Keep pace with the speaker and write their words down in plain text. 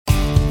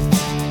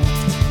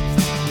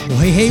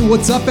Hey,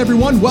 what's up,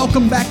 everyone?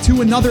 Welcome back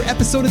to another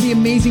episode of the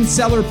Amazing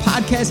Seller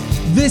Podcast.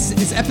 This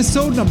is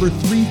episode number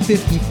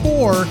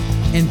 354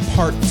 and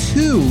part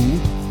 2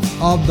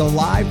 of the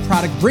live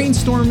product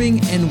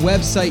brainstorming and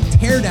website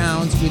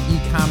teardowns with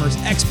e-commerce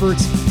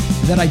experts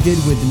that I did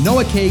with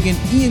Noah Kagan,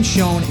 Ian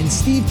Schoen, and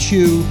Steve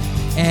Chu.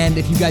 And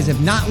if you guys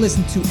have not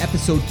listened to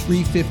episode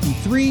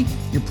 353,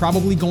 you're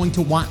probably going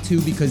to want to,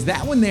 because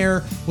that one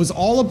there was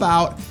all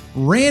about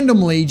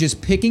randomly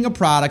just picking a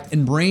product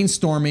and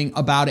brainstorming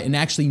about it. And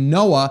actually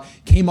Noah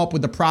came up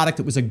with a product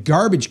that was a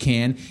garbage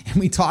can. And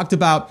we talked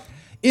about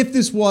if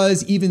this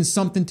was even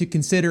something to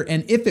consider.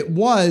 And if it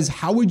was,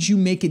 how would you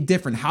make it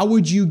different? How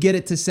would you get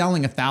it to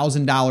selling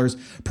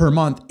 $1,000 per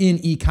month in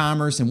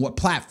e-commerce, and what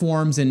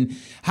platforms, and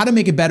how to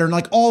make it better, and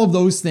like all of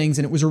those things.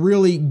 And it was a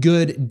really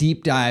good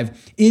deep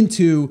dive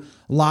into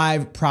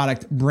live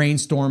product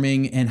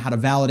brainstorming and how to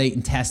validate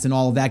and test and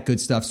all of that good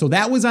stuff. So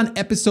that was on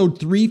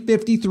episode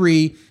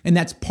 353, and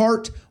that's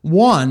part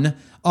 1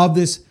 of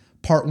this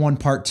part 1,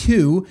 part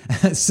 2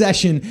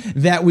 session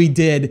that we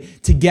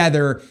did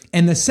together.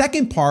 And the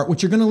second part,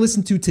 which you're going to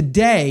listen to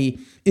today,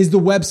 is the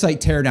website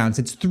teardowns.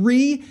 It's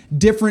 3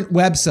 different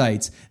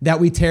websites that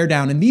we tear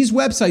down. And these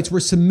websites were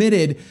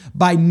submitted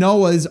by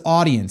Noah's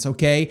audience,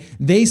 okay?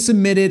 They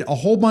submitted a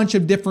whole bunch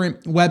of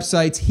different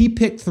websites. He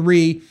picked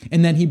 3,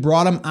 and then he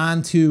brought them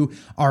onto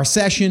our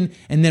session.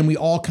 And then we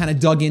all kind of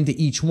dug into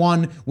each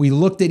one. We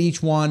looked at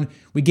each one.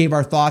 We gave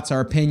our thoughts, our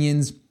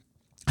opinions,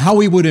 how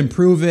we would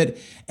improve it,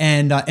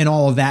 and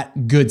all of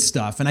that good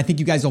stuff. And I think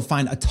you guys will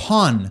find a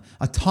ton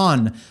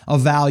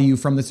of value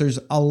from this. There's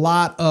a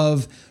lot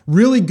of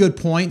really good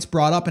points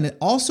brought up. And it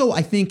also,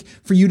 I think,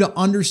 for you to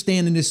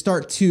understand and to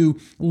start to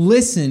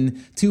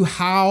listen to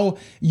how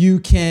you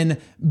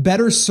can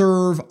better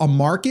serve a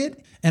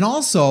market, and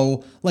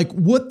also like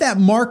what that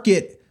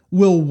market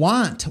will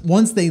want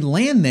once they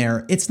land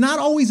there. It's not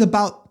always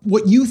about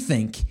what you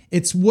think.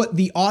 It's what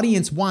the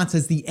audience wants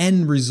as the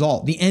end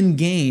result, the end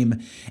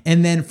game.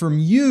 And then from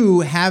you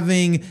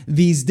having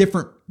these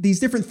different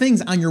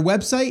things on your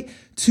website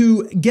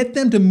to get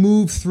them to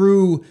move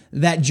through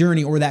that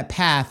journey or that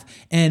path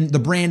and the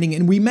branding.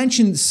 And we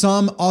mentioned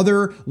some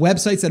other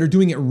websites that are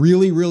doing it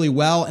really, really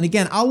well. And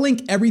again, I'll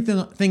link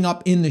everything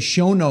up in the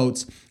show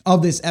notes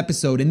of this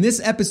episode. And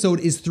this episode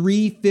is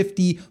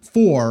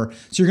 354. So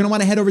you're going to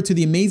want to head over to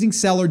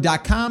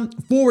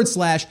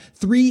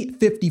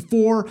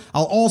theamazingseller.com/354.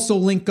 I'll also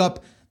link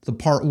up the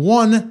part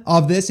 1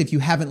 of this if you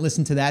haven't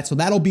listened to that. So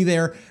that'll be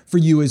there for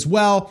you as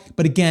well.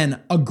 But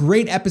again, a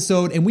great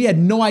episode, and we had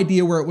no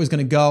idea where it was going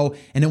to go,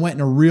 and it went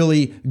in a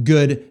really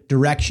good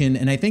direction.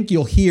 And I think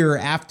you'll hear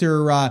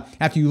after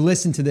you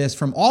listen to this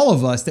from all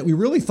of us that we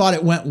really thought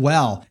it went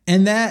well,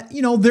 and that,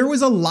 there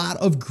was a lot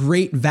of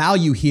great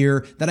value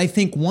here that I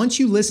think once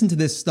you listen to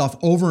this stuff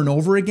over and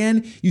over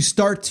again, you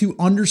start to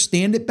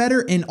understand it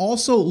better and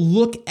also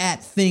look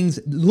at things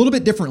a little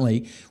bit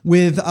differently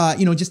with,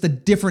 just a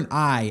different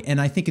eye. And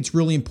I think it's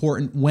really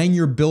important when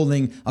you're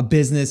building a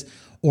business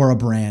or a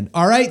brand.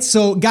 All right,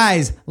 so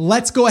guys,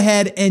 let's go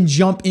ahead and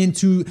jump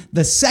into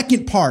the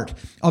second part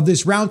of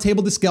this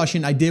roundtable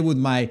discussion I did with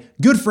my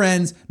good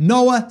friends,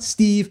 Noah,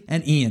 Steve,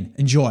 and Ian.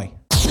 Enjoy.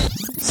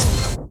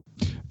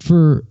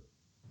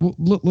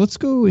 Let's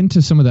go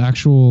into some of the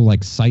actual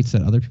sites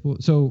that other people,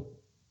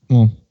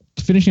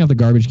 finishing off the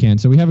garbage can.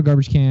 So we have a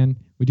garbage can,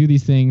 we do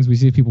these things, we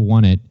see if people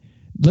want it.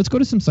 Let's go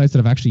to some sites that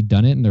have actually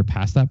done it and they're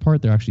past that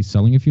part. They're actually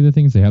selling a few of the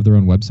things. They have their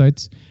own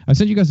websites. I've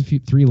sent you guys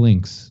 3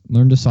 links: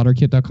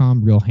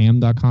 learntosolderkit.com,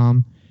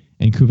 realham.com,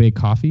 and Cuvée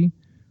Coffee.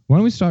 Why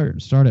don't we start at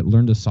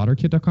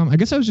learntosolderkit.com? I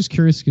guess I was just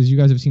curious because you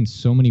guys have seen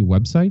so many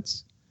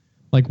websites.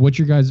 What would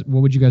you guys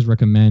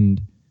recommend,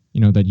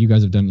 that you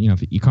guys have done,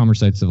 for e-commerce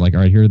sites of all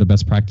right, here are the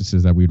best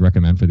practices that we'd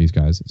recommend for these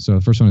guys. So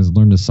the first one is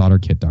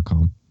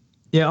learntosolderkit.com.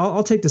 Yeah,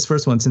 I'll take this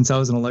first one since I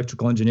was an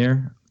electrical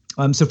engineer.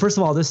 So first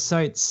of all, this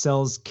site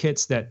sells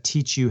kits that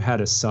teach you how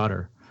to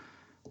solder.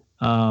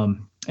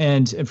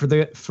 And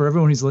for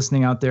everyone who's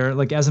listening out there,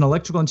 as an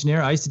electrical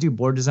engineer, I used to do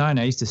board design.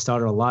 I used to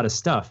solder a lot of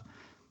stuff.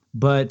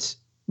 But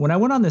when I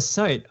went on this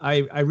site,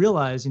 I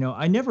realized,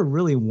 I never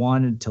really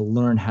wanted to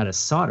learn how to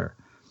solder.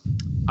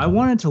 I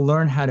wanted to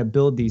learn how to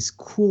build these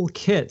cool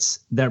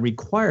kits that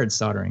required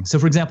soldering. So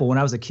for example, when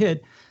I was a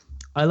kid,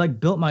 I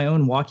built my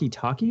own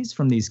walkie-talkies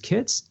from these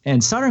kits,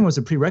 and soldering was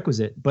a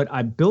prerequisite, but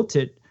I built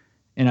it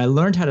and I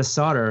learned how to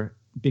solder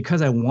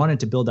because I wanted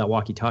to build that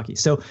walkie-talkie.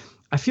 So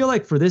I feel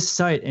like for this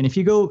site, and if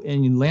you go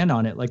and you land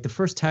on it, the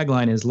first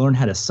tagline is learn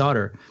how to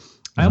solder.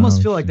 I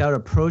almost feel like that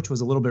approach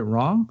was a little bit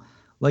wrong.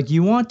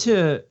 You want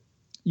to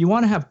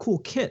have cool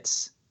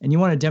kits, and you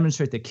want to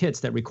demonstrate the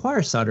kits that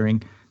require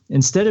soldering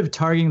instead of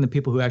targeting the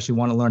people who actually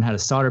want to learn how to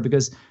solder,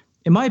 because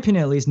in my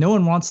opinion, at least, no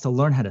one wants to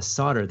learn how to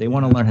solder. They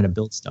want to learn how to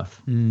build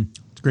stuff.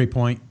 It's a great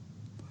point.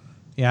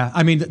 Yeah,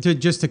 I mean,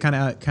 to kind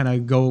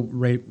of go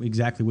right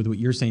exactly with what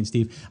you're saying,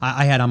 Steve.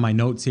 I had on my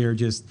notes here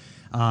the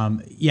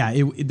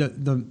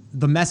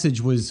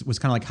message was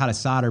kind of how to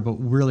solder, but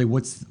really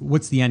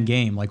what's the end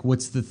game?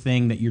 What's the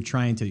thing that you're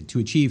trying to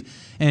achieve?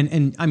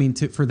 And I mean,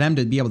 for them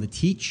to be able to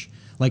teach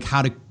like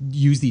how to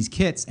use these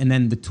kits, and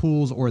then the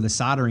tools or the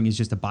soldering is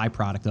just a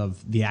byproduct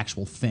of the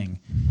actual thing.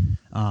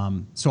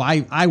 So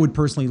I would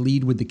personally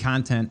lead with the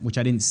content, which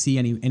I didn't see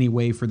any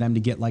way for them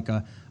to get like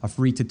a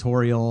free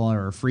tutorial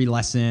or a free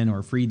lesson or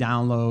a free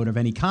download of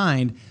any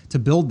kind to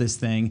build this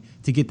thing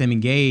to get them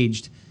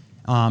engaged.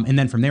 And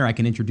then from there, I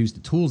can introduce the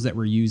tools that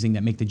we're using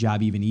that make the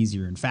job even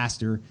easier and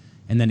faster.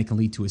 And then it can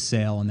lead to a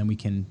sale, and then we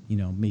can,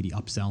 maybe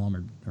upsell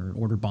them or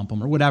order bump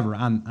them or whatever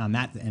on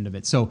that end of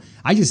it. So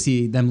I just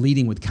see them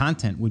leading with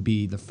content would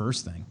be the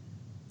first thing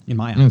in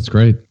my eyes. That's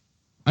great.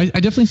 I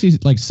definitely see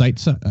like site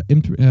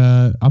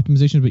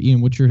optimizations, but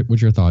Ian, what's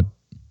your thought?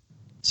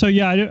 So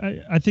yeah,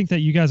 I think that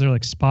you guys are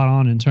like spot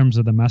on in terms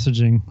of the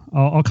messaging.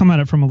 I'll come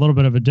at it from a little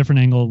bit of a different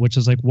angle, which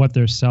is like what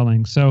they're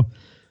selling. So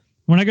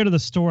when I go to the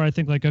store, I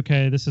think like,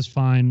 okay, this is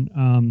fine.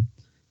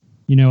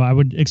 I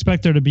would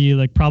expect there to be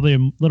like probably a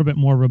little bit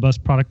more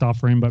robust product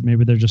offering, but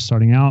maybe they're just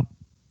starting out.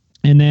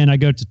 And then I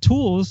go to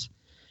tools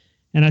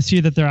and I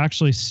see that they're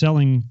actually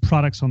selling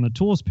products on the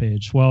tools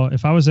page. Well,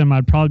 if I was them,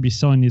 I'd probably be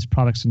selling these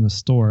products in the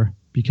store,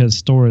 because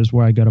store is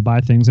where I go to buy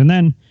things. And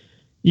then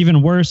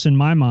even worse in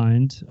my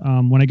mind,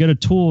 when I go to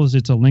tools,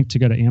 it's a link to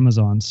go to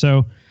Amazon.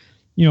 So,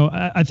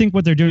 I think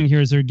what they're doing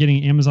here is they're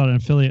getting Amazon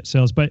and affiliate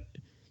sales. But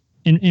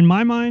in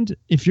my mind,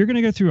 if you're going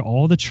to go through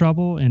all the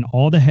trouble and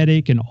all the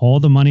headache and all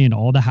the money and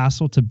all the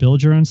hassle to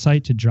build your own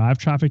site, to drive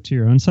traffic to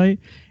your own site,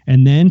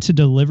 and then to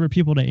deliver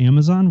people to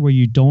Amazon where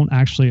you don't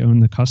actually own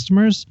the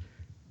customers,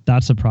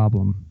 that's a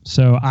problem.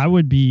 So I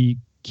would be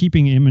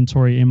keeping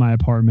inventory in my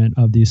apartment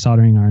of these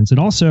soldering irons. And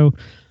also,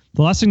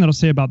 the last thing that I'll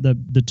say about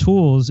the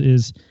tools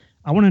is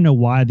I want to know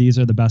why these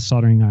are the best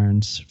soldering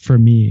irons for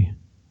me.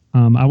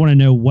 I want to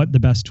know what the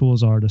best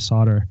tools are to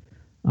solder.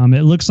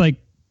 It looks like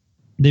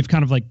they've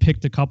kind of like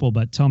picked a couple,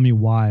 but tell me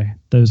why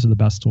those are the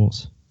best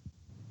tools.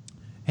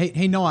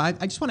 Hey, Noah,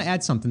 I just want to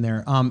add something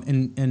there.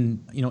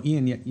 And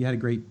Ian, you had a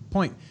great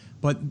point.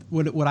 But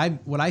what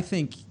I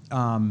think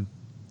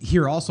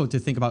here also to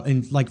think about,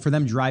 and like for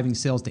them driving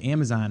sales to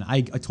Amazon,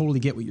 I totally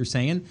get what you're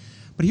saying.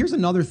 But here's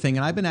another thing,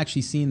 and I've been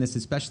actually seeing this,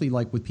 especially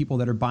like with people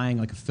that are buying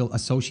like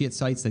associate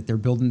sites, like they're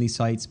building these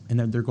sites and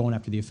then they're going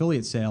after the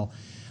affiliate sale.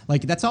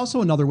 Like that's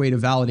also another way to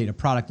validate a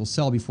product will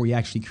sell before you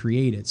actually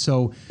create it.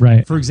 So,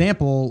 right. For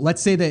example,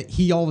 let's say that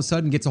he all of a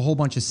sudden gets a whole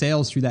bunch of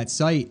sales through that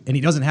site and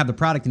he doesn't have the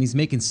product and he's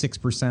making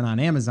 6% on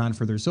Amazon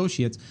for their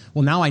associates.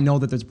 Well, now I know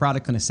that there's a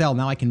product going to sell.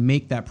 Now I can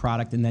make that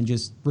product and then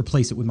just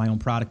replace it with my own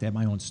product at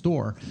my own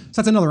store. So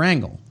that's another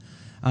angle,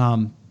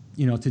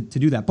 to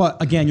do that.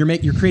 But again,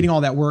 you're creating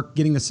all that work,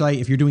 getting the site.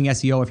 If you're doing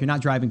SEO, if you're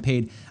not driving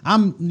paid,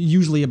 I'm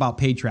usually about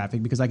paid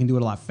traffic because I can do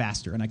it a lot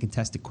faster and I can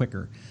test it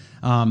quicker.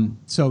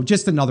 So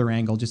just another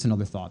angle, just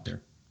another thought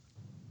there.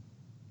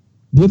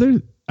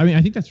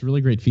 I think that's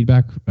really great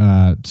feedback.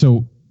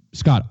 So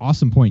Scott,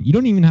 awesome point. You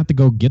don't even have to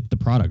go get the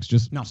products.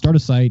 Just start a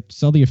site,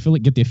 sell the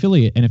affiliate, get the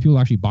affiliate. And if people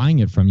are actually buying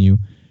it from you,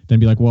 then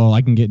be like, well,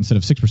 I can get, instead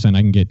of 6%,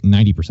 I can get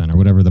 90% or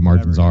whatever the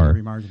margins are.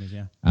 Every margin is,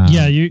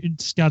 yeah.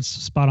 Scott's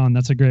spot on.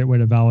 That's a great way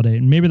to validate.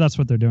 And maybe that's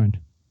what they're doing.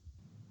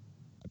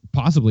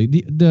 Possibly.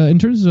 In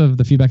terms of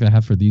the feedback that I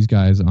have for these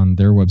guys on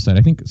their website,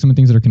 I think some of the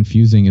things that are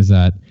confusing is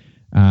that,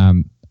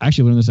 I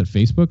actually learned this at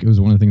Facebook. It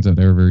was one of the things that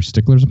they were very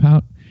sticklers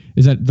about,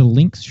 is that the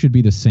links should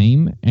be the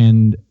same.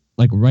 And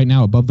like right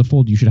now above the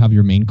fold, you should have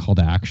your main call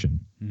to action,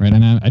 right?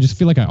 And I just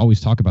feel like I always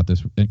talk about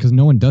this because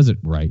no one does it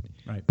right.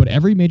 But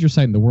every major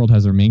site in the world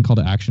has their main call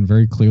to action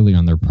very clearly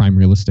on their prime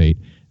real estate.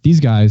 These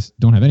guys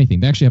don't have anything.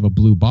 They actually have a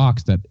blue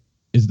box that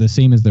is the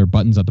same as their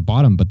buttons at the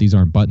bottom, but these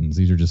aren't buttons.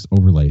 These are just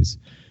overlays.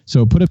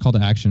 So put a call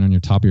to action on your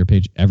top of your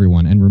page,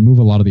 everyone, and remove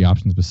a lot of the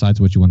options besides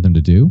what you want them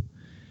to do.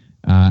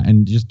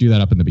 And just do that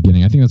up in the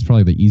beginning. I think that's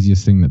probably the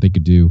easiest thing that they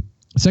could do.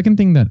 The second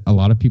thing that a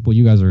lot of people,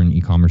 you guys are in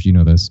e-commerce, you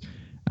know this,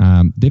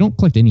 they don't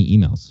collect any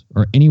emails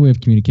or any way of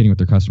communicating with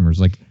their customers.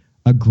 Like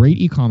a great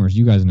e-commerce,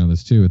 you guys know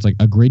this too. It's like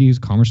a great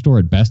e-commerce store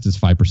at best is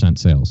 5%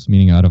 sales,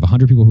 meaning out of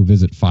 100 people who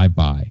visit, 5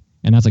 buy.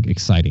 And that's like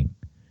exciting,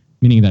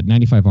 meaning that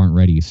 95 aren't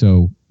ready.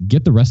 So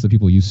get the rest of the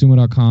people, use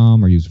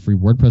Sumo.com or use free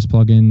WordPress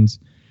plugins.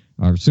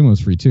 Or Sumo is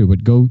free too,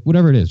 but go,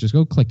 whatever it is, just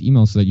go collect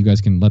emails so that you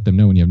guys can let them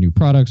know when you have new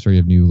products or you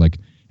have new, like,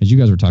 as you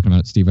guys were talking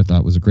about, Steve, I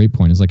thought was a great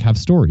point, is like have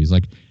stories.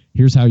 Like,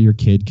 here's how your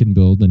kid can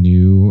build a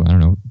new,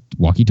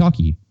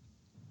 walkie-talkie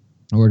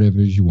or whatever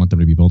it is you want them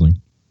to be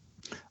building.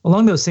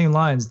 Along those same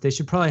lines, they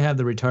should probably have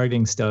the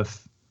retargeting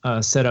stuff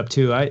set up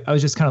too. I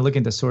was just kind of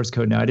looking at the source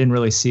code now. I didn't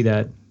really see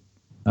that.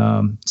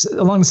 So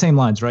along the same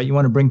lines, right? You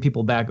want to bring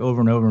people back over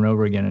and over and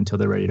over again until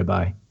they're ready to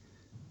buy.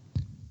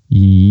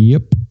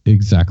 Yep,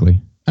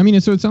 exactly. I mean,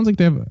 so it sounds like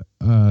they have,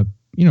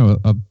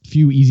 a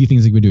few easy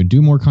things they can do.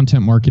 Do more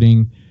content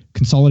marketing,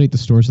 consolidate the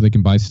store so they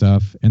can buy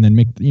stuff, and then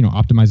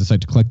optimize the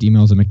site to collect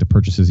emails and make the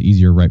purchases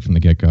easier right from the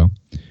get-go.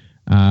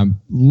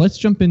 Let's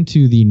jump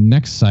into the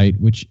next site,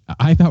 which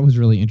I thought was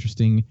really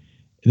interesting.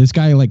 This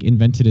guy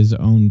invented his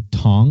own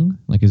tong,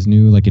 his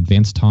new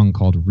advanced tong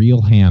called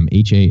RealHam,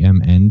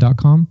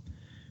 HAMN.com.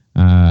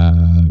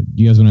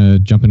 You guys want to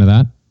jump into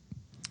that?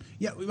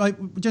 Yeah, like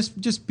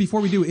just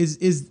before we do,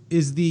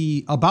 is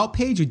the about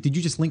page, or did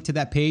you just link to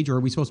that page, or are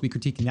we supposed to be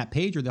critiquing that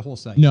page or the whole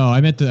site? No,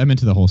 I meant to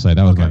the whole site.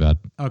 That was my bad.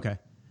 Okay.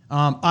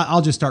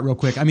 I'll just start real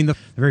quick. I mean, the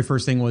very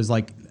first thing was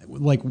like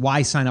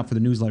why sign up for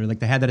the newsletter? Like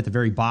they had that at the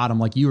very bottom,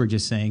 like you were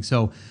just saying.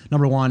 So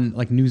number one,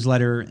 like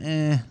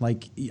newsletter,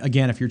 like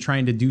again, if you're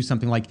trying to do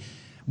something like,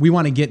 we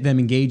want to get them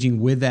engaging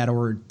with that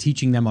or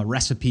teaching them a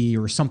recipe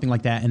or something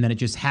like that. And then it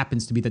just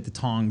happens to be that the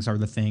tongs are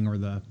the thing, or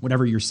the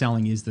whatever you're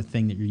selling is the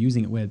thing that you're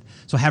using it with.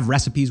 So have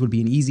recipes would be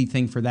an easy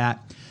thing for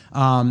that.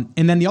 And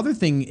then the other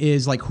thing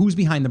is like, who's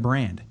behind the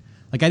brand?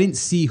 Like I didn't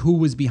see who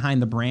was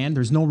behind the brand.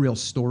 There's no real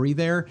story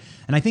there.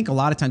 And I think a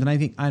lot of times, and I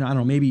think, I don't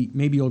know, maybe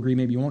you'll agree,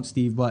 maybe you won't,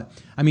 Steve, but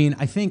I mean,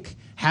 I think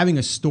having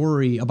a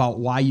story about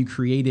why you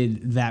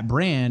created that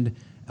brand,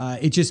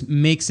 it just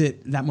makes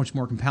it that much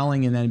more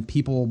compelling, and then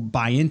people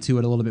buy into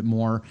it a little bit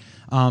more.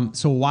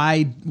 So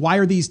why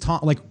are these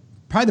like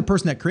probably the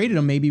person that created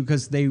them, maybe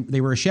because they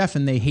were a chef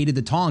and they hated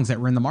the tongs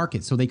that were in the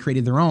market, so they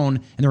created their own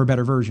and they were a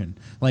better version.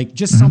 Like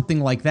just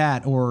something like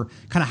that, or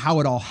kind of how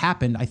it all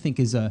happened, I think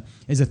is a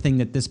thing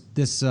that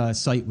this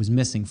site was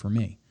missing for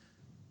me.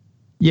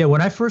 Yeah,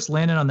 when I first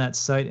landed on that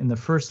site, in the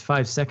first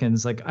 5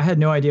 seconds, like I had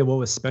no idea what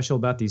was special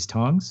about these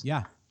tongs.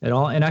 Yeah. At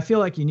all. And I feel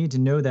like you need to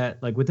know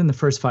that like within the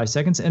first 5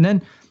 seconds. And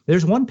then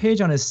there's one page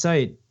on his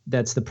site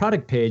that's the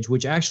product page,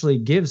 which actually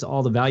gives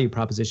all the value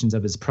propositions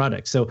of his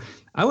product. So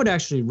I would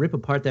actually rip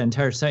apart that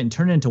entire site and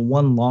turn it into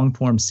one long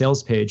form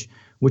sales page,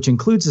 which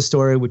includes the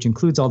story, which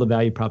includes all the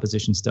value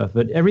proposition stuff.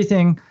 But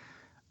everything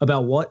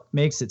about what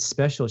makes it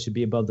special should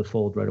be above the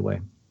fold right away.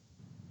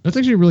 That's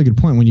actually a really good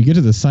point. When you get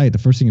to the site, the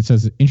first thing it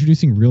says is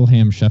introducing Real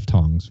Ham Chef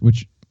Tongs,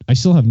 which I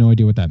still have no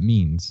idea what that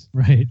means.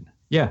 Right.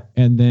 Yeah.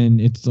 And then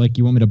it's like,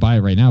 you want me to buy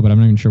it right now, but I'm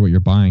not even sure what you're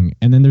buying.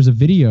 And then there's a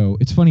video.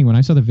 It's funny, when I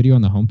saw the video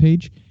on the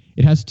homepage,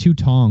 it has 2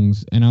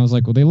 tongs, and I was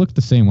like, well, they look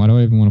the same. Why do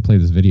I even want to play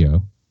this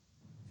video?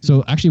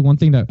 So actually, one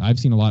thing that I've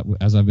seen a lot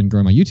as I've been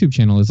growing my YouTube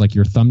channel is like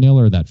your thumbnail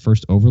or that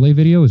first overlay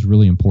video is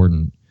really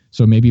important.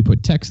 So maybe you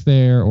put text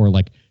there, or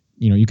like,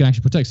 you can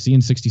actually put text, see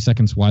in 60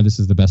 seconds why this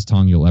is the best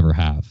tong you'll ever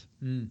have.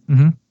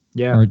 Mm-hmm.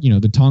 Yeah. Or,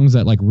 the tongs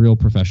that like real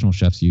professional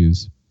chefs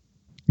use.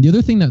 The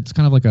other thing that's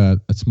kind of like a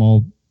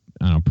small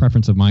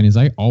preference of mine is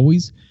I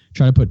always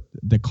try to put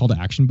the call to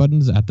action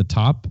buttons at the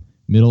top,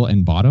 middle,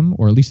 and bottom,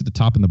 or at least at the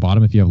top and the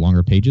bottom if you have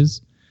longer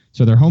pages.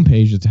 So their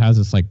homepage, it has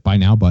this like buy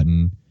now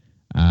button,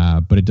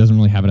 but it doesn't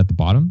really have it at the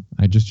bottom.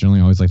 I just generally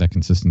always like that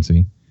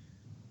consistency.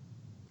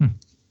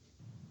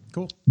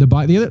 Cool.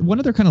 One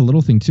other kind of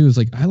little thing too is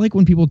like, I like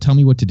when people tell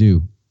me what to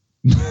do.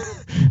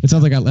 It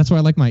sounds like that's why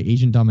I like my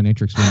Asian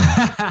dominatrix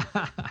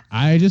women.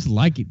 I just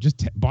like it.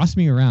 Just boss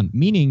me around.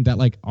 Meaning that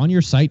like on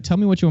your site, tell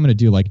me what you want me to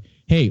do. Like,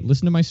 hey,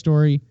 listen to my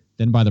story,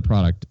 then buy the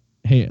product.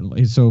 Hey,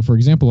 so for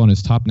example, on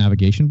his top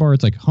navigation bar,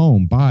 it's like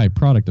home, buy,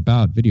 product,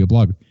 about, video,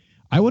 blog.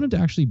 I wanted to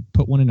actually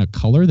put one in a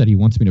color that he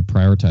wants me to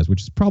prioritize,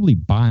 which is probably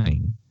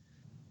buying,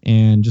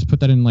 and just put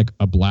that in like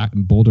a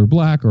bolder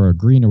black or a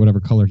green or whatever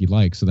color he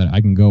likes, so that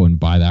I can go and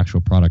buy the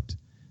actual product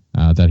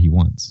that he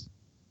wants.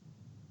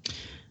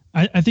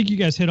 I think you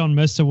guys hit on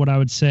most of what I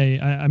would say.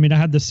 I mean, I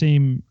had the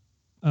same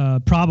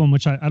problem,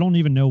 which I don't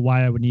even know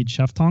why I would need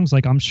chef tongs.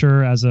 Like, I'm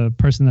sure as a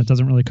person that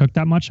doesn't really cook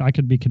that much, I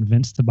could be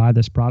convinced to buy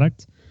this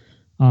product.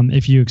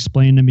 If you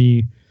explain to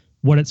me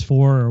what it's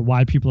for, or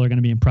why people are going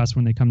to be impressed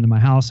when they come to my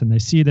house and they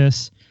see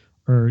this,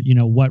 or,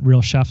 what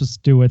real chefs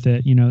do with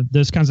it,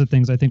 those kinds of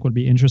things I think would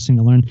be interesting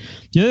to learn.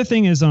 The other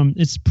thing is,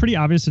 it's pretty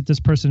obvious that this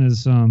person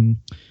is,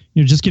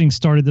 just getting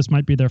started. This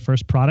might be their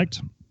first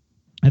product.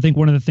 I think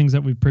one of the things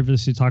that we've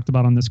previously talked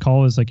about on this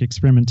call is like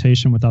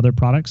experimentation with other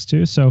products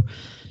too. So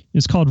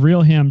it's called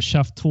Real Ham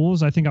Chef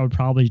Tools. I think I would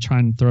probably try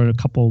and throw a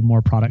couple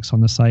more products on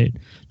the site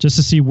just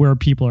to see where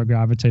people are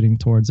gravitating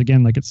towards.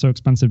 Again, like, it's so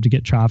expensive to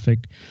get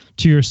traffic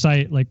to your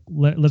site. Like,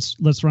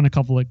 let's run a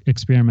couple of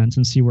experiments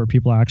and see where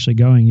people are actually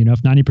going.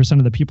 If 90%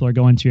 of the people are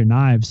going to your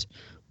knives,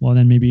 well,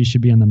 then maybe you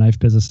should be in the knife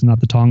business and not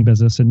the tong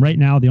business. And right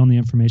now, the only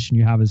information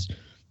you have is,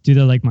 do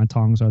they like my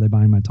tongs? Are they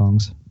buying my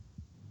tongs?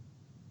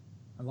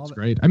 That's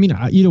great. I mean,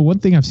 one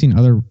thing I've seen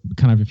other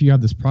kind of, if you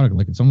have this product,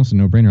 like, it's almost a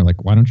no-brainer.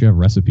 Like, why don't you have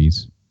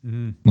recipes?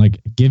 Mm-hmm.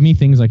 Like, give me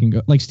things I can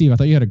go. Like, Steve, I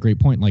thought you had a great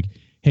point. Like,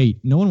 hey,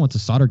 no one wants a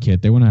solder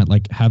kit. They want to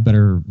like have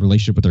better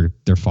relationship with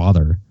their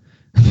father,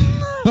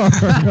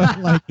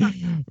 like,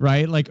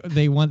 right? Like,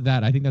 they want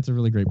that. I think that's a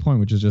really great point,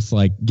 which is just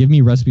like, give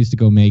me recipes to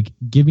go make.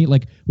 Give me,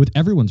 like, with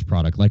everyone's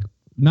product. Like,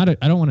 I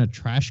don't want a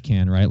trash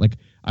can, right? Like,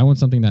 I want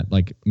something that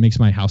like makes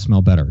my house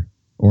smell better,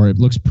 or it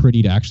looks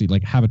pretty to actually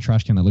like have a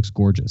trash can that looks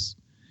gorgeous.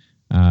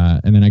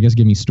 And then I guess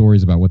give me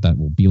stories about what that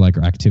will be like,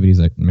 or activities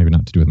that maybe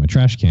not to do with my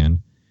trash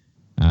can.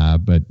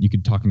 But you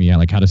could talk to me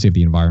like how to save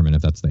the environment,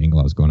 if that's the angle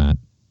I was going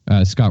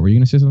at. Scott, were you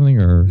going to say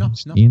something, or no,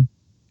 Ian?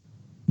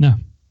 No.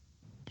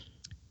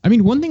 I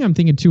mean, one thing I'm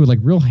thinking too, with like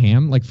Real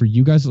Ham, like for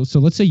you guys. So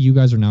let's say you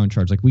guys are now in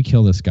charge. Like, we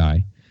kill this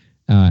guy,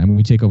 and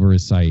we take over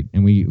his site,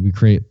 and we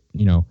create,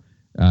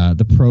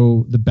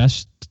 the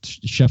best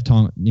chef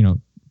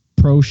tong,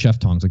 pro chef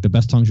tongs, like the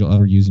best tongs you'll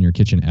ever use in your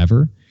kitchen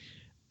ever.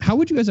 How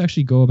would you guys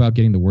actually go about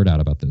getting the word out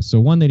about this? So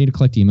one, they need to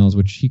collect emails,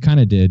 which he kind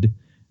of did.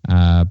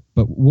 But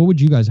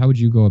how would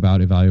you go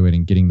about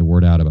evaluating getting the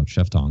word out about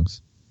chef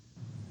tongs?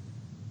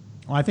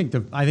 Well, I think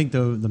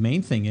the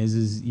main thing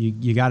is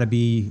you got to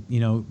be,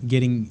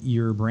 getting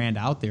your brand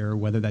out there,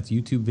 whether that's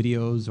YouTube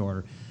videos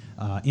or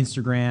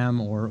Instagram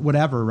or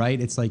whatever, right?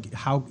 It's like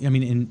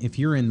if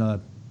you're in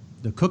the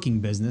cooking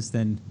business,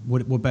 then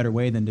what better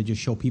way than to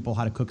just show people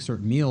how to cook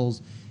certain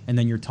meals, and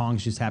then your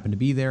tongs just happen to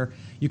be there.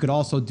 You could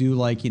also do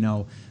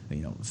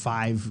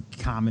 5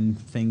 common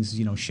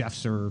things,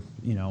 chefs are,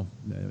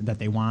 that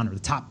they want, or the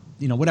top,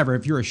 whatever.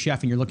 If you're a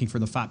chef and you're looking for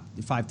the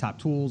 5 top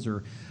tools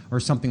or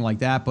something like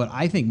that. But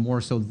I think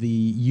more so the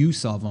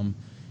use of them,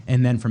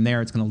 and then from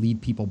there it's going to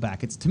lead people back.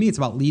 To me, it's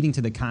about leading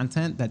to the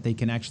content that they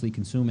can actually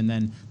consume, and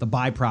then the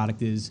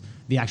byproduct is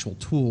the actual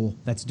tool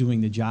that's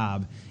doing the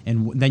job.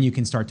 And then you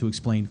can start to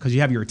explain, because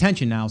you have your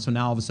attention now. So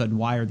now all of a sudden,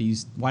 why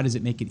does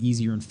it make it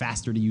easier and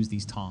faster to use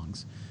these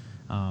tongs?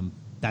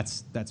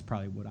 That's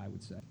probably what I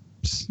would say.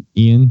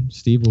 Ian,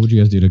 Steve, what would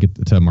you guys do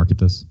to market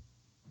this?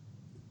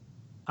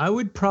 I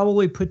would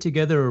probably put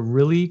together a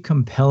really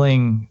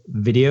compelling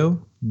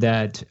video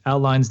that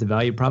outlines the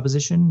value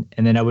proposition,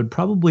 and then I would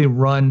probably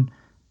run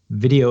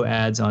video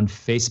ads on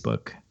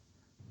Facebook,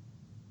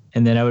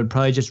 and then I would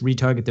probably just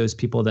retarget those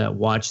people that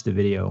watch the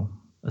video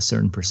a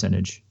certain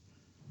percentage.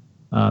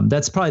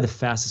 That's probably the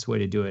fastest way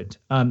to do it.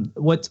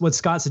 What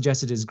Scott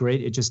suggested is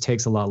great. It just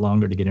takes a lot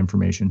longer to get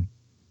information.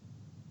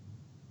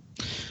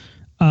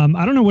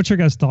 I don't know what your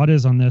guys' thought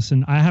is on this,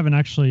 and I haven't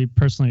actually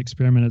personally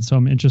experimented, so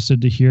I'm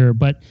interested to hear.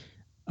 But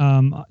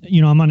I'm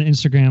on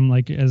Instagram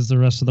like as the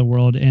rest of the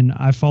world, and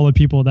I follow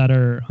people that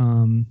are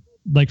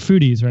like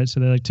foodies, right? So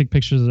they like take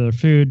pictures of their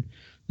food.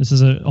 This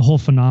is a whole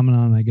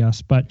phenomenon, I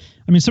guess. But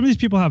I mean, some of these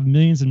people have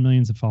millions and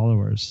millions of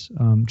followers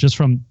just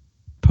from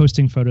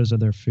posting photos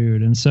of their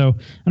food. And so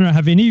I don't know,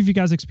 have any of you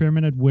guys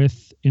experimented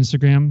with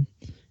Instagram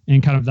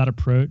and kind of that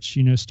approach,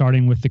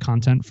 starting with the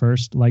content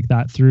first like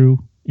that through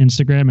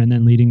Instagram and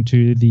then leading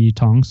to the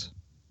tongs?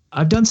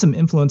 I've done some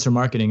influencer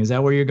marketing. Is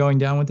that where you're going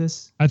down with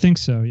this? I think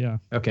so, yeah.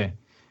 Okay.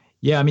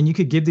 Yeah, I mean, you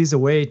could give these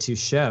away to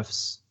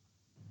chefs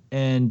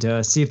and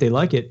see if they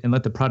like it and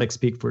let the product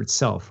speak for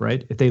itself,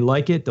 right? If they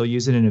like it, they'll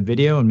use it in a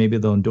video and maybe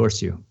they'll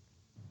endorse you.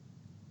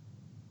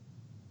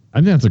 I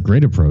think that's a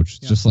great approach.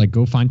 Yeah. Just like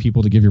go find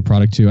people to give your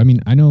product to. I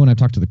mean, I know when I've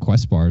talked to the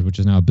Quest bars, which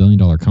is now $1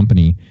 billion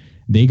company,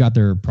 they got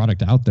their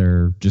product out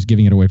there just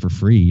giving it away for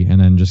free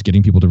and then just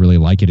getting people to really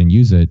like it and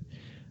use it.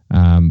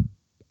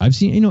 I've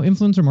seen,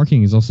 influencer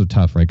marketing is also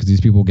tough, right? Because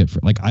these people get,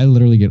 I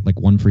literally get like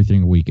 1 free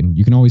thing a week, and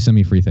you can always send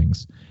me free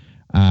things.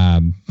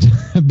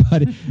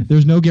 But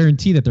there's no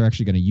guarantee that they're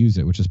actually going to use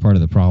it, which is part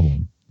of the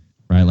problem,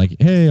 right? Like,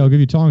 hey, I'll give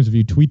you tongs if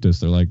you tweet this.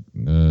 They're like,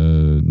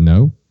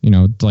 no,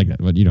 it's like,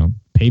 but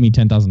pay me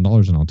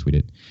 $10,000 and I'll tweet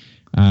it.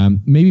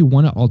 Maybe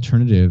one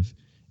alternative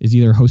is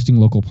either hosting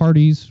local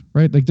parties,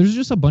 right? Like, there's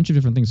just a bunch of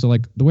different things. So,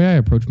 like, the way I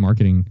approach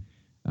marketing,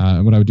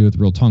 what I would do with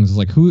Real Tongs is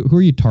like, who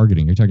are you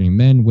targeting? You're targeting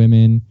men,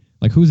 women.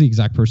 Like, who's the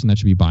exact person that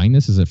should be buying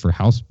this? Is it for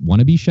house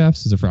wannabe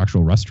chefs? Is it for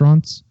actual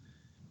restaurants?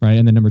 Right.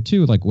 And then number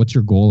 2, like, what's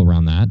your goal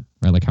around that?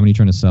 Right. Like, how many are you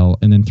trying to sell?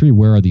 And then 3,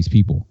 where are these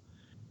people?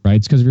 Right.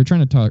 It's because if you're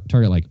trying to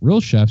target like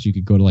real chefs, you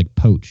could go to like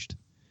Poached,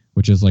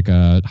 which is like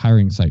a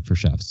hiring site for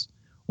chefs.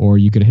 Or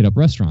you could hit up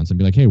restaurants and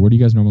be like, hey, where do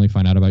you guys normally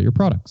find out about your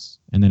products?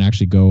 And then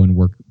actually go and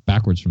work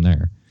backwards from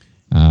there.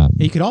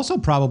 You could also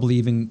probably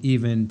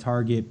even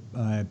target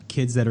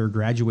kids that are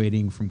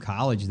graduating from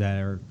college that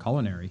are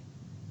culinary.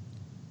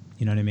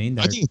 You know what I mean?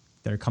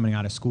 That are coming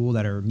out of school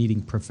that are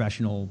needing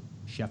professional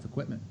chef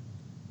equipment.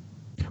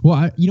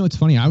 Well, it's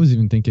funny. I was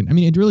even thinking, I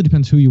mean, it really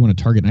depends who you want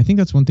to target. And I think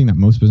that's one thing that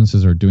most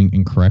businesses are doing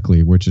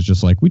incorrectly, which is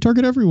just like, we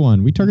target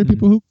everyone. We target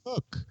people who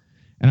cook.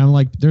 And I'm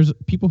like, there's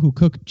people who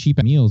cook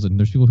cheap meals and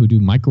there's people who do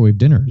microwave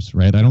dinners,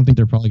 right? I don't think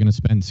they're probably going to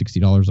spend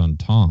 $60 on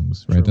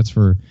tongs, right? True. That's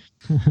for,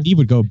 he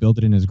would go build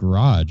it in his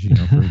garage,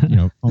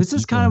 This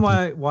is kind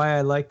of why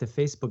I like the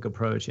Facebook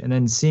approach, and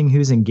then seeing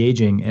who's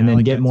engaging and then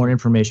get more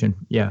information.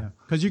 Yeah.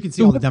 Because you can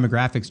see all the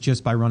demographics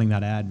just by running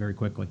that ad very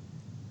quickly.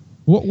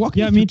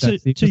 Yeah, I mean,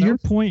 to your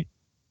point,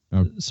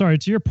 sorry,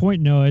 to your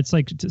point, Noah, it's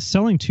like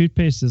selling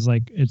toothpaste is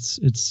like,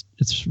 it's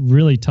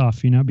really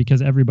tough,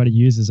 because everybody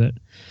uses it.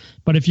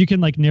 But if you can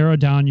like narrow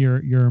down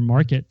your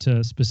market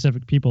to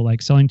specific people,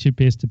 like selling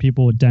toothpaste to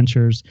people with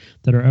dentures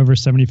that are over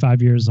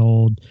 75 years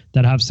old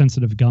that have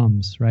sensitive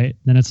gums, right?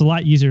 Then it's a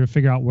lot easier to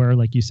figure out where,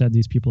 like you said,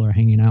 these people are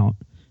hanging out.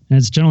 And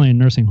it's generally in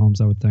nursing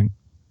homes, I would think.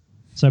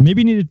 So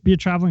maybe you need to be a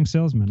traveling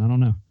salesman. I don't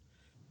know.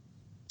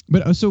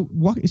 But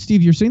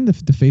Steve, you're saying the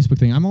Facebook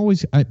thing. I'm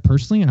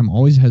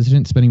always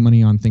hesitant spending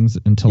money on things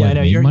until I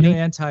make money. You're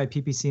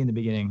anti-PPC in the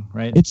beginning,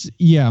 right?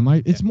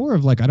 It's more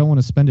of like, I don't want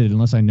to spend it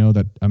unless I know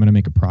that I'm going to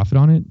make a profit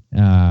on it.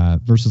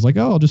 Versus like,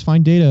 I'll just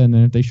find data, and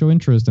then if they show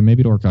interest, then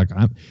maybe it'll work.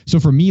 So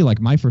for me, like,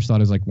 my first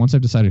thought is like, once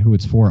I've decided who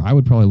it's for, I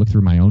would probably look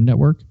through my own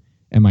network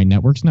and my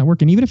network's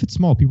network. And even if it's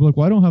small, people are like,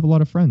 well, I don't have a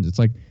lot of friends. It's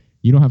like,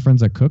 you don't have friends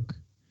that cook,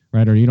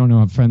 right? Or you don't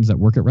have friends that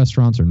work at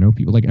restaurants or know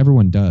people. Like,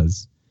 everyone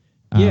does.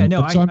 So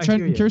I'm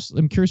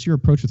curious your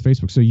approach with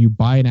Facebook. So you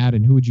buy an ad,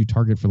 and who would you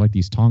target for like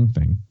these tong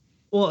thing?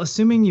 Well,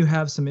 assuming you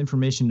have some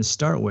information to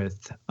start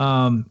with,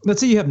 let's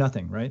say you have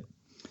nothing, right?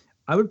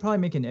 I would probably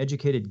make an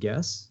educated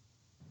guess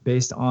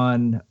based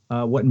on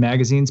what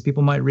magazines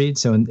people might read.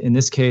 So in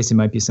this case, it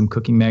might be some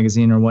cooking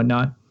magazine or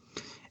whatnot.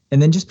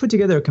 And then just put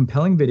together a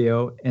compelling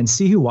video and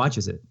see who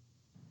watches it,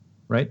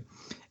 right?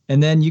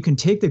 And then you can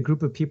take the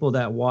group of people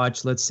that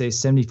watch, let's say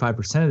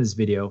 75% of this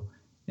video,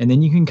 and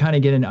then you can kind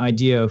of get an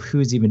idea of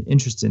who's even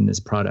interested in this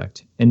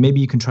product. And maybe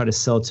you can try to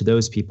sell to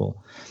those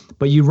people.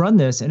 But you run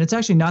this, and it's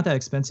actually not that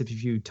expensive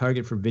if you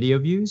target for video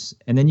views,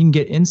 and then you can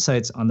get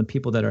insights on the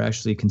people that are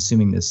actually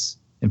consuming this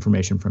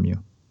information from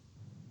you.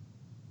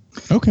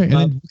 Okay,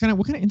 and then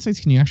what kind of insights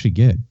can you actually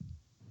get?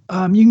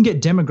 You can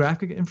get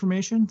demographic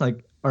information,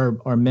 like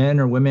are men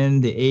or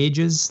women, the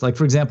ages. Like,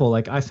 for example,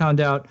 like I found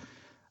out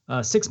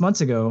 6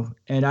 months ago,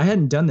 and I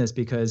hadn't done this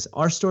because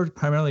our store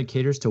primarily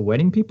caters to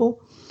wedding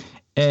people.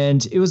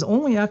 And it was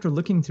only after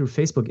looking through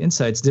Facebook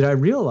Insights did I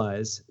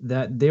realize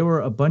that there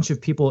were a bunch of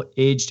people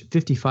aged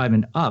 55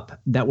 and up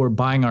that were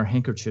buying our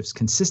handkerchiefs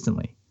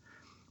consistently,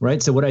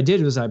 right? So what I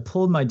did was I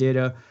pulled my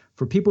data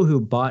for people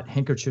who bought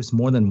handkerchiefs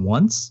more than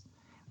once,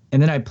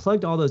 and then I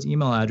plugged all those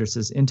email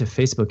addresses into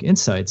Facebook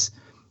Insights,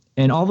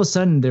 and all of a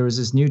sudden there was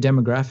this new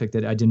demographic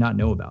that I did not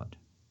know about.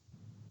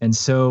 And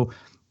so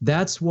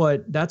that's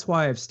why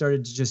I've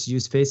started to just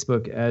use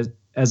Facebook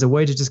as a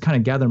way to just kind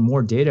of gather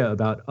more data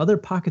about other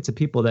pockets of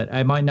people that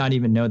I might not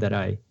even know that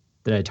I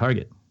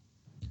target.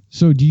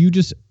 So do you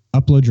just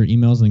upload your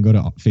emails and then go to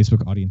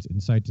Facebook Audience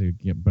Insight to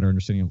get a better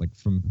understanding of like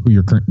from who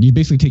your current, you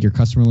basically take your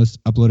customer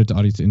list, upload it to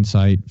Audience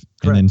Insight,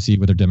 and then see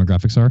what their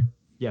demographics are?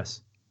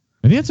 Yes.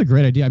 I think that's a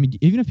great idea. I mean,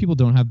 even if people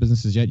don't have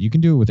businesses yet, you can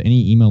do it with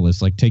any email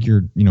list. Like take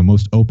your,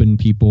 most open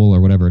people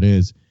or whatever it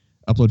is,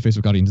 upload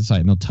Facebook Audience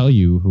Insight, and they'll tell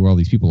you who all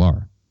these people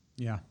are.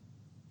 Yeah.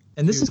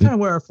 And this is kind of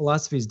where our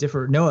philosophies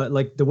differ. Noah,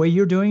 like the way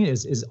you're doing it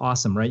is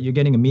awesome, right? You're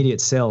getting immediate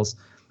sales,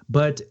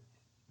 but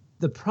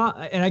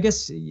and I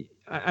guess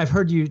I've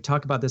heard you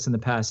talk about this in the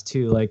past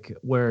too, like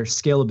where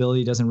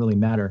scalability doesn't really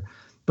matter.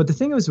 But the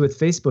thing is with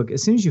Facebook,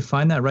 as soon as you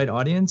find that right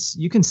audience,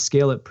 you can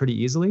scale it pretty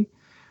easily.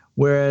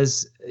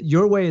 Whereas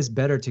your way is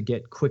better to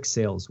get quick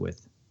sales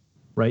with,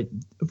 right?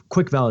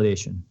 Quick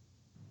validation.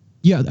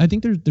 Yeah, I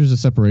think there's a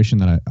separation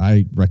that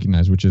I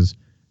recognize, which is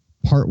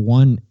part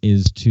one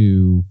is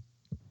to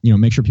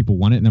make sure people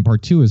want it. And then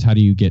part two is how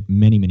do you get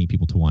many, many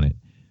people to want it?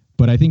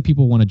 But I think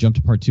people want to jump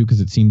to part two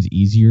because it seems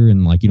easier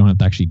and like you don't have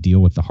to actually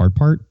deal with the hard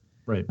part.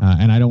 Right.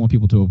 And I don't want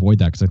people to avoid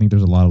that because I think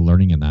there's a lot of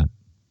learning in that.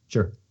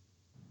 Sure.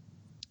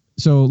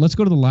 So let's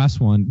go to the last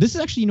one. This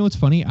is actually, what's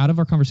funny? Out of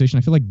our conversation,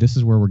 I feel like this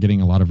is where we're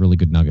getting a lot of really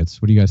good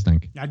nuggets. What do you guys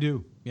think? I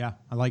do. Yeah,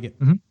 I like it.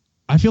 Mm-hmm.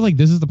 I feel like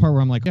this is the part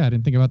where I'm like, yeah, I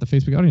didn't think about the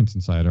Facebook Audience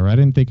Insight, or I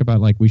didn't think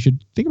about like we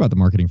should think about the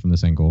marketing from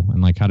this angle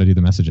and like how to do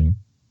the messaging.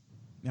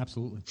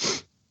 Absolutely.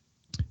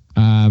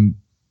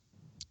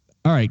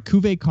 All right,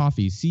 Cuvée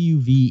Coffee,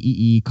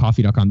 Cuvee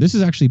coffee.com. This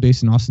is actually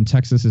based in Austin,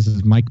 Texas. This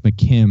is Mike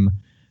McKim.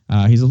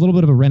 He's a little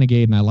bit of a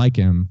renegade, and I like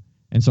him.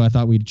 And so I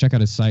thought we'd check out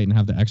his site and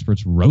have the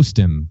experts roast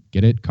him.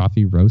 Get it?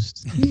 Coffee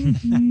roast.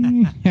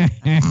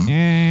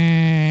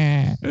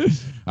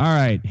 All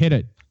right, hit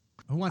it.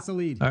 Who wants to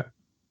lead? All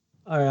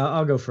right,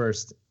 I'll go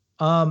first.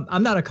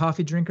 I'm not a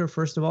coffee drinker,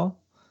 first of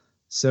all.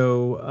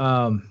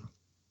 So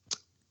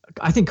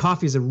I think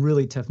coffee is a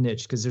really tough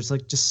niche because there's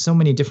like just so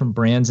many different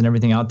brands and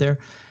everything out there.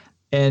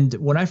 And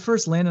when I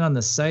first landed on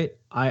the site,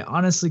 I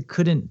honestly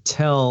couldn't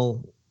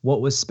tell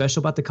what was special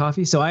about the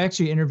coffee. So I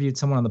actually interviewed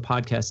someone on the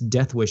podcast,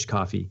 Death Wish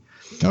Coffee.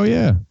 Oh,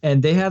 yeah.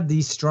 And they have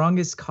the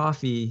strongest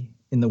coffee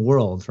in the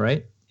world,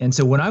 right? And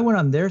so when I went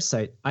on their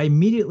site, I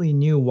immediately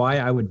knew why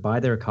I would buy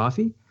their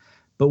coffee.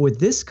 But with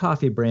this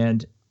coffee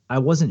brand, I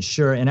wasn't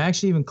sure. And I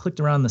actually even clicked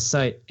around the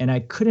site and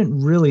I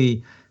couldn't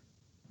really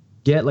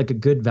get like a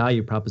good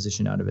value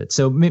proposition out of it.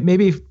 So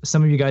maybe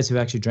some of you guys who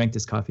actually drank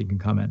this coffee can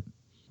comment.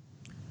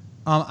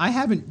 I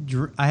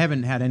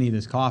haven't had any of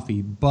this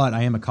coffee, but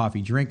I am a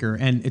coffee drinker.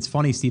 And it's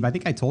funny, Steve, I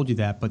think I told you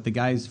that, but the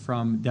guys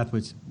from Death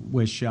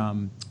Wish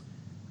Coffee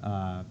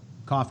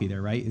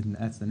there, right? And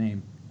that's the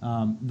name.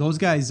 Those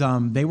guys,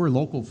 they were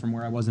local from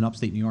where I was in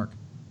upstate New York.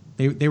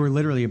 They were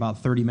literally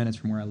about 30 minutes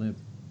from where I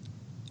lived.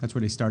 That's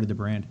where they started the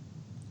brand.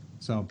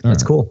 So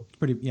that's cool.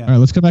 Pretty, yeah. All right,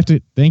 let's come back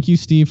to. Thank you,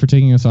 Steve, for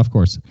taking us off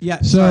course.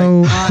 Yeah.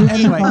 So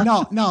anyway,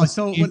 no.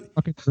 So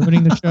fucking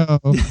ruining the show.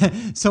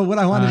 So what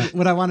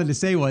I wanted to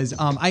say was,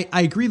 I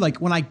agree. Like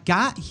when I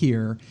got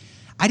here,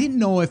 I didn't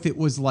know if it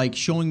was like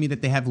showing me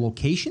that they have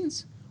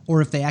locations, or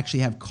if they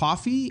actually have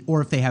coffee, or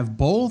if they have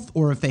both,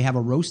 or if they have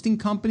a roasting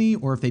company,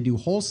 or if they do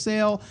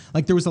wholesale.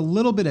 Like there was a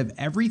little bit of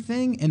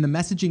everything, and the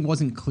messaging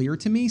wasn't clear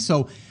to me.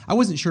 So I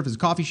wasn't sure if it was a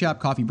coffee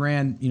shop, coffee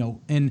brand,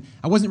 and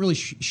I wasn't really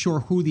sure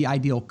who the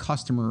ideal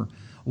customer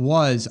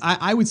was.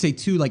 I would say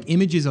too, like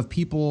images of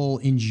people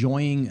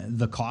enjoying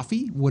the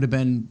coffee would have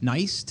been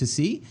nice to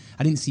see.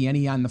 I didn't see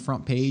any on the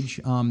front page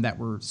that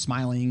were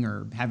smiling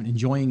or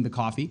enjoying the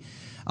coffee.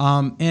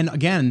 And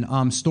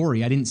again,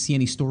 story. I didn't see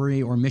any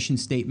story or mission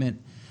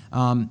statement.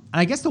 And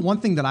I guess the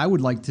one thing that I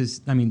would like to,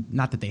 I mean,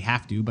 not that they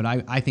have to, but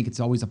I think it's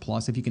always a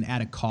plus if you can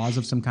add a cause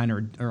of some kind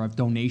or of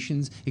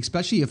donations,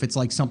 especially if it's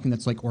like something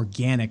that's like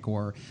organic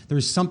or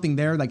there's something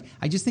there. Like,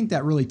 I just think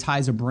that really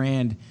ties a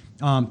brand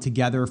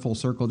together full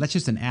circle. That's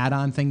just an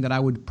add-on thing that I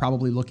would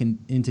probably look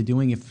into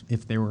doing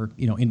if they were,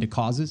 into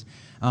causes.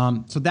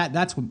 So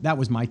that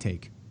was my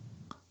take.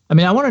 I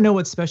mean, I want to know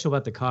what's special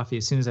about the coffee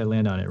as soon as I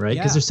land on it, right?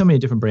 Because there's so many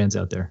different brands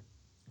out there.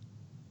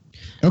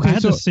 Okay, I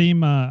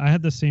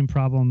had the same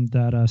problem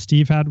that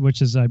Steve had,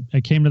 which is I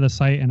came to the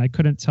site and I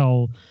couldn't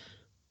tell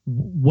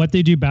what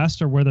they do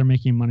best or where they're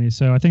making money.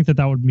 So I think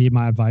that would be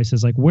my advice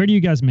is like, where do you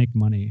guys make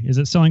money? Is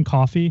it selling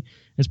coffee?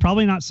 It's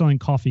probably not selling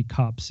coffee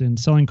cups, and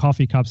selling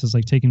coffee cups is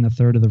like taking a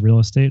third of the real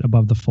estate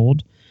above the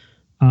fold.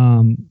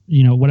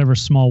 Whatever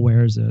small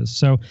wares is.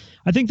 So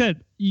I think that,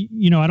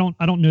 I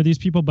don't know these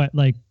people, but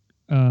like,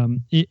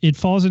 it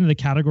falls into the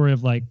category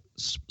of like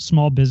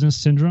small business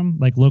syndrome,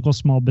 like local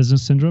small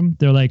business syndrome.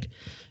 They're like,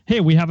 hey,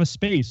 we have a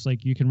space,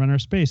 like you can rent our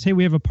space. Hey,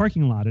 we have a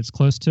parking lot. It's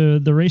close to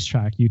the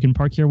racetrack. You can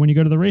park here when you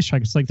go to the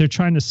racetrack. It's like they're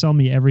trying to sell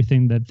me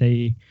everything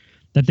everything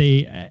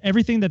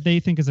that they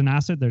think is an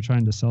asset. They're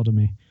trying to sell to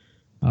me,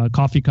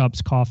 coffee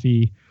cups,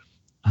 coffee,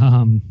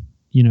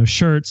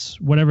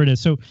 shirts, whatever it is.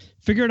 So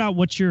figure it out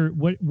what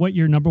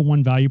your number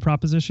one value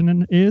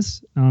proposition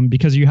is,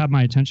 because you have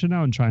my attention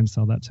now, and try and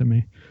sell that to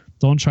me.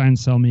 Don't try and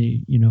sell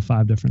me,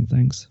 5 different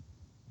things.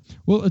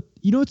 Well,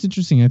 what's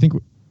interesting? I think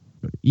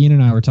Ian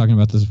and I were talking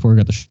about this before we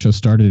got the show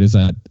started, is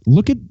that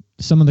look at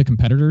some of the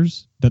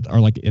competitors that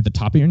are like at the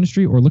top of your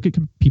industry, or look at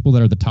people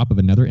that are at the top of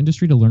another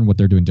industry to learn what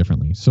they're doing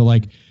differently. So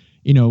like,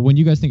 when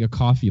you guys think of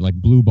coffee, like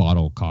Blue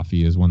Bottle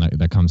Coffee is one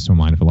that comes to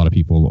mind for a lot of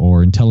people,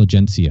 or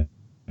Intelligentsia.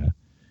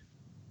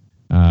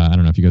 I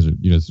don't know if you guys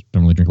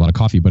don't really drink a lot of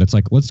coffee, but it's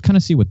like, let's kind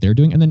of see what they're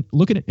doing and then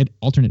look at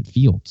alternate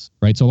fields,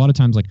 right? So a lot of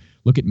times, like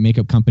look at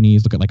makeup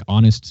companies, look at like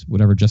Honest,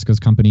 whatever, Jessica's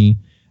company,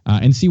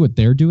 and see what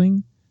they're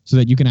doing so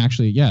that you can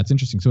actually, it's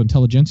interesting. So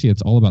Intelligentsia,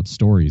 it's all about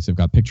stories. They've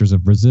got pictures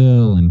of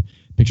Brazil and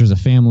pictures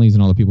of families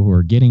and all the people who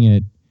are getting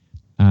it.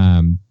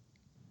 And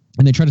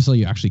they try to sell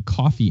you actually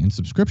coffee and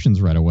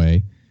subscriptions right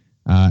away.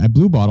 At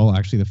Blue Bottle,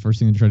 actually, the first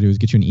thing they try to do is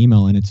get you an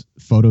email, and it's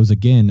photos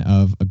again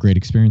of great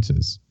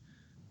experiences.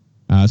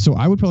 So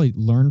I would probably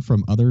learn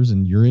from others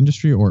in your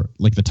industry, or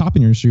like the top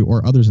in your industry,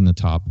 or others in the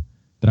top,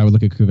 that I would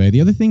look at Cuvée.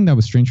 The other thing that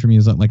was strange for me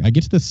is that like I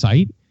get to the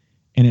site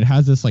and it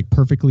has this like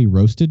perfectly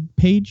roasted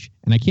page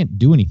and I can't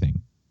do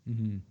anything.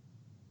 Mm-hmm.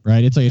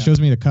 Right? It's like it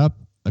shows me the cup,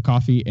 the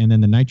coffee, and then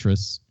the nitro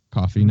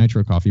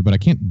coffee, but I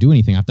can't do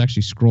anything. I have to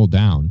actually scroll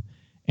down,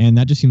 and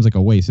that just seems like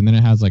a waste. And then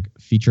it has like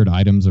featured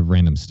items of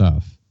random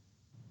stuff.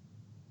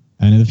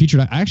 And in the featured,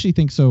 I actually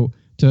think so.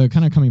 To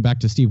kind of coming back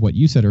to Steve, what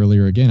you said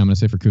earlier, again, I'm going to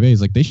say for Cuvée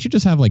is like they should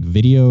just have like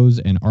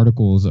videos and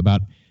articles about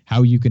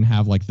how you can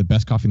have like the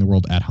best coffee in the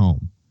world at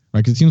home,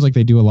 right? Because it seems like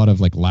they do a lot of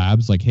like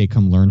labs, like, hey,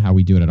 come learn how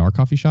we do it at our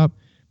coffee shop.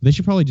 But they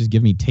should probably just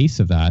give me tastes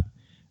of that.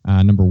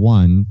 Number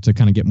one, to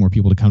kind of get more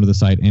people to come to the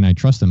site and I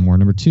trust them more.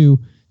 Number two,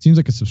 it seems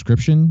like a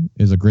subscription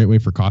is a great way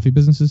for coffee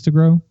businesses to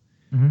grow.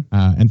 Mm-hmm.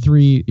 And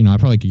 3, I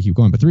probably could keep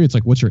going, but 3, it's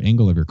like, what's your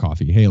angle of your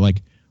coffee? Hey,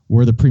 like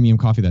we're the premium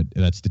coffee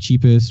that's the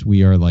cheapest.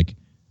 We are like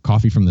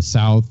coffee from the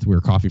South.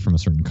 We're coffee from a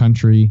certain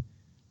country.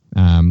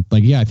 I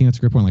think that's a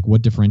great point. Like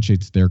what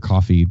differentiates their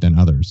coffee than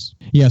others?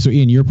 Yeah. So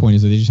Ian, your point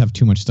is that they just have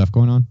too much stuff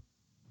going on.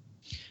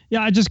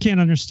 Yeah. I just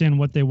can't understand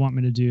what they want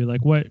me to do.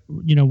 Like what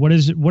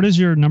is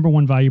your number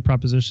one value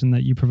proposition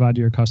that you provide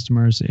to your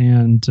customers,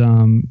 and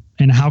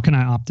how can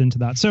I opt into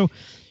that? So,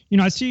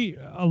 I see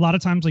a lot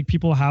of times like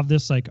people have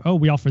this like, oh,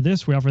 we offer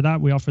this, we offer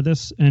that, we offer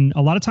this. And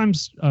a lot of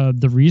times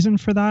the reason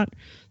for that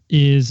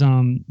is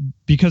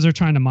because they're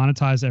trying to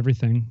monetize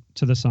everything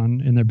to the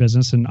sun in their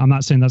business. And I'm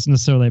not saying that's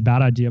necessarily a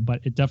bad idea,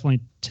 but it definitely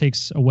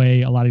takes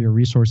away a lot of your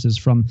resources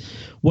from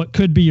what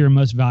could be your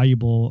most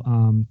valuable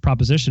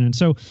proposition. And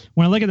so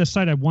when I look at the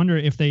site, I wonder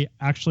if they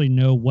actually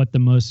know what the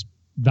most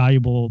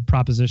valuable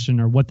proposition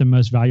or what the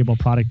most valuable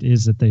product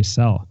is that they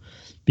sell.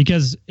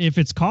 Because if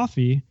it's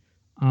coffee,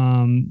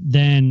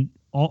 then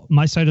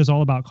my site is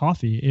all about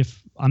coffee.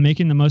 If I'm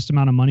making the most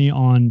amount of money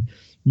on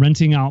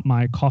renting out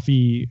my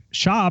coffee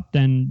shop,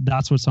 then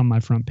that's what's on my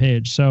front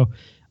page. So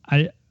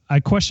I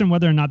question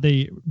whether or not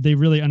they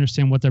really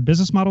understand what their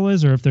business model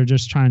is, or if they're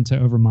just trying to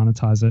over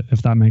monetize it,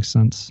 if that makes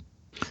sense.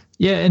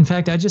 Yeah. In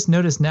fact, I just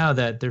noticed now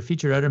that their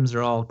featured items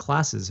are all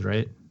classes,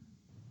 right?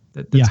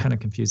 That's kind of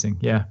confusing.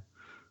 Yeah.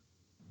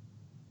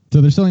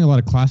 So they're selling a lot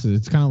of classes.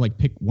 It's kind of like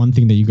pick one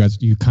thing that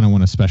you kind of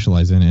want to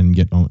specialize in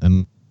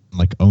and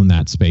own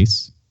that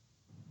space.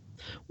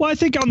 Well, I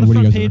think on the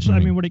front page, I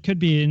mean, what it could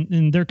be,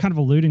 and they're kind of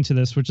alluding to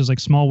this, which is like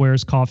small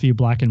wares, coffee,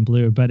 black and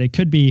blue, but it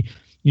could be,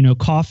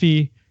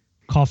 coffee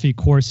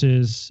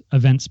courses,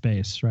 event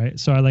space, right?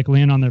 So I like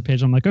land on their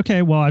page. I'm like,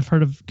 okay, well, I've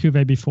heard of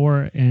Cuvée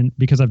before, and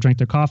because I've drank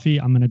their coffee,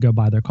 I'm going to go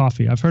buy their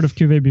coffee. I've heard of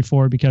Cuvée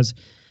before because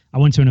I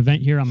went to an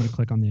event here. I'm going to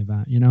click on the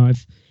event.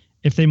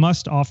 If they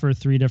must offer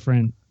 3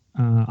 different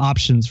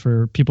options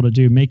for people to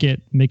do, make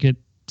it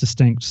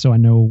distinct so I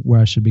know where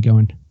I should be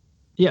going.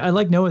 Yeah, I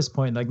like Noah's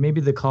point. Like maybe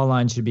the call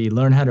line should be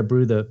learn how to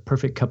brew the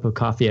perfect cup of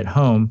coffee at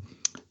home.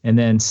 and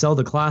then sell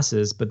the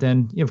classes. But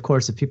then, of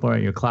course, if people are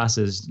at your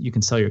classes, you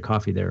can sell your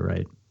coffee there,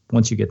 right?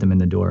 Once you get them in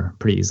the door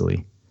pretty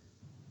easily.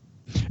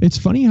 It's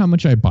funny how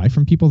much I buy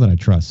from people that I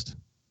trust.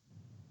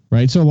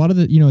 Right. So a lot of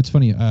the, it's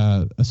funny.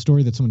 A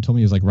story that someone told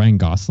me is like Ryan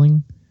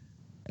Gosling.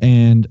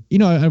 And,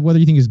 whether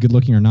you think he's good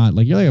looking or not,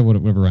 like, yeah,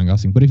 whatever, Ryan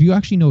Gosling. But if you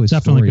actually know his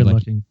definitely story, good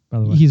looking, by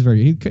the way. He's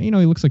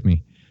he looks like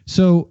me.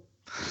 So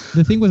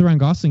the thing with Ryan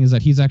Gosling is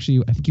that he's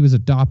actually, I think he was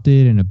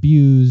adopted and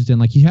abused. And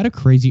like, he had a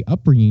crazy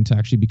upbringing to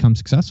actually become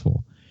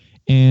successful.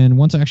 And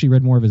once I actually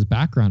read more of his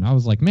background, I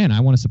was like, man, I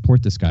want to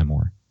support this guy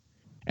more.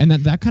 And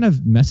that kind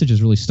of message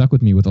has really stuck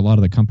with me with a lot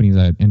of the companies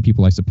and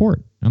people I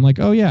support. I'm like,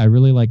 oh yeah, I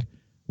really like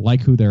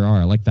who they are.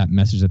 I like that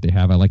message that they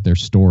have. I like their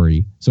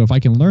story. So if I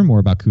can learn more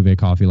about Cuvée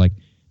Coffee, like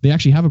they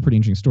actually have a pretty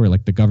interesting story.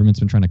 Like the government's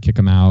been trying to kick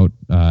them out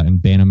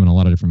and ban them in a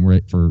lot of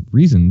different for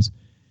reasons.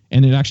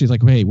 And it actually is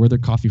like, hey, we're the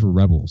coffee for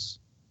rebels.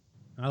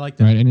 I like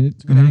that. Right. And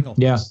it's a good angle.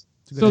 Yeah.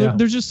 So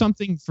there's just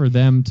something for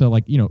them to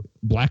like,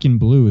 Black and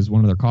Blue is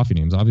one of their coffee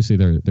names. Obviously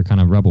they're kind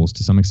of rebels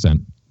to some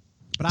extent.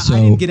 But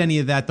I didn't get any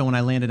of that though when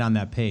I landed on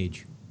that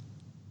page.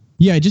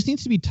 Yeah, it just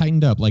needs to be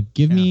tightened up. Like,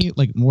 give me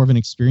like more of an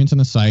experience on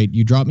the site.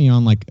 You drop me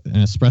on like an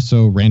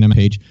espresso random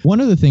page.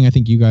 One other thing I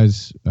think you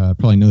guys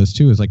probably know this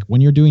too is like when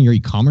you're doing your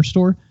e-commerce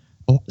store,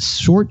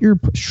 short your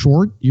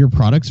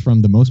products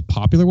from the most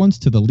popular ones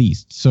to the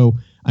least. So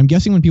I'm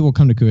guessing when people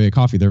come to Cuvée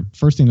Coffee, the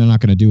first thing they're not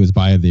going to do is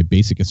buy the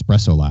basic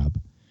espresso lab,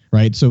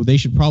 right? So they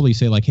should probably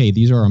say like, hey,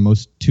 these are our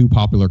most 2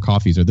 popular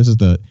coffees, or this is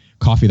the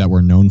coffee that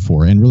we're known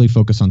for, and really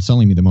focus on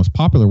selling me the most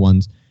popular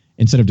ones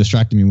instead of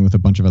distracting me with a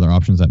bunch of other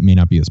options that may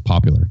not be as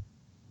popular.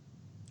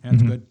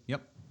 That's good.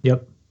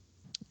 Yep.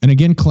 And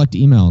again, collect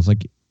emails.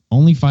 Like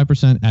only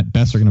 5% at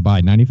best are going to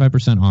buy.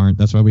 95% aren't.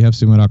 That's why we have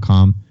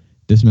sumo.com.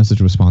 This message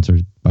was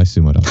sponsored by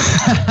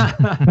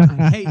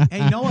sumo.com.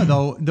 hey,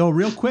 Noah, though,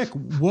 real quick,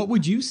 what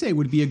would you say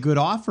would be a good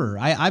offer?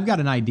 I've got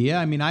an idea.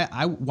 I mean,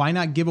 I why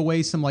not give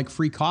away some like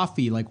free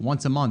coffee like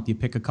once a month? You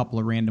pick a couple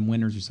of random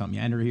winners or something.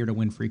 You enter here to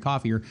win free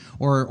coffee,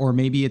 or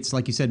maybe it's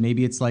like you said,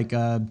 maybe it's like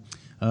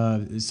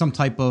some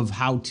type of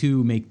how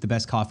to make the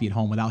best coffee at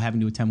home without having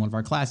to attend one of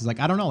our classes.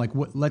 Like, I don't know. Like,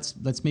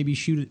 let's maybe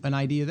shoot an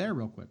idea there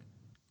real quick.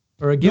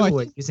 Or a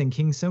giveaway using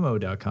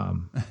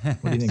kingsumo.com.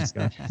 What do you think,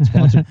 Scott?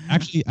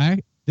 Actually,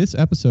 this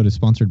episode is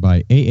sponsored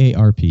by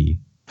AARP,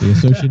 the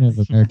Association of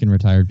American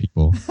Retired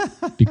People,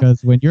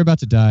 because when you're about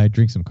to die,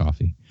 drink some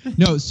coffee.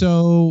 No,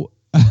 so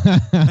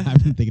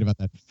I've been thinking about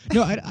that.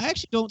 No, I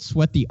actually don't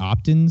sweat the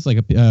opt-ins, like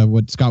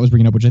what Scott was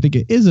bringing up, which I think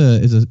is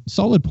a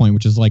solid point,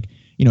 which is like,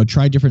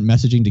 try different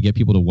messaging to get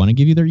people to want to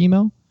give you their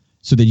email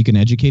so that you can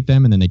educate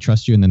them and then they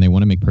trust you and then they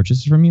want to make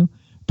purchases from you.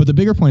 But the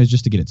bigger point is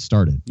just to get it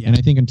started. Yeah. And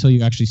I think until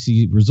you actually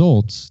see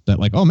results that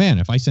like, oh man,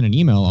 if I send an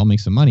email, I'll make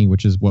some money,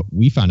 which is what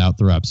we found out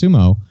through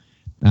AppSumo.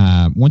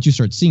 Once you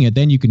start seeing it,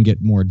 then you can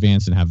get more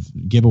advanced and have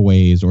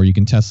giveaways, or you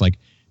can test like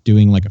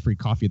doing like a free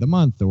coffee of the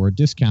month or a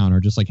discount, or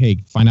just like, hey,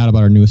 find out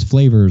about our newest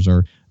flavors,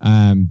 or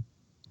the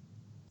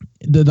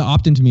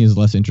opt-in to me is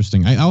less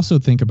interesting. I also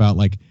think about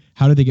like,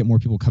 how do they get more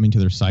people coming to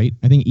their site?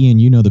 I think, Ian,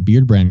 the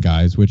Beard Brand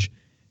guys, which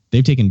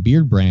they've taken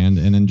Beard Brand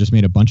and then just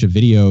made a bunch of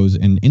videos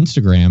and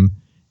Instagram,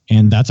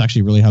 and that's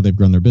actually really how they've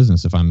grown their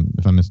business. If I'm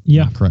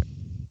not correct.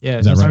 Yeah,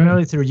 it's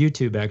primarily through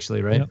YouTube,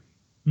 actually, right? Yep.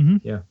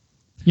 Mm-hmm. Yeah.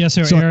 Yeah.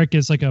 So Eric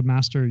is like a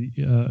master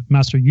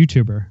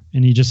YouTuber,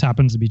 and he just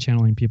happens to be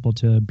channeling people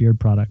to beard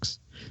products.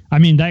 I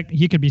mean, that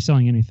he could be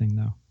selling anything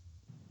though.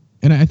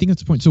 And I think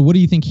that's the point. So what do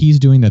you think he's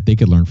doing that they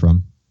could learn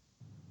from?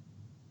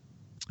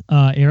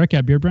 Eric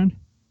at Beard Brand.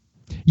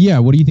 Yeah,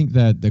 what do you think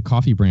that the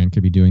coffee brand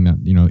could be doing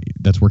that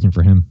that's working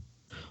for him?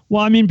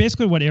 Well, I mean,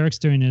 basically what Eric's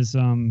doing is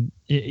the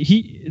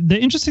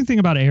interesting thing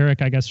about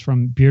Eric, I guess,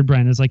 from Beard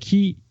Brand is like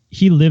he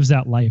lives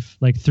that life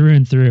like through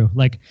and through.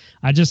 Like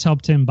I just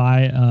helped him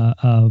buy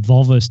a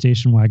Volvo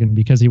station wagon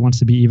because he wants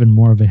to be even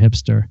more of a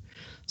hipster.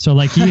 So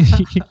like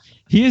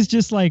he is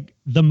just like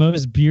the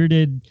most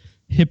bearded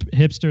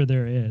hipster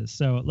there is.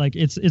 So like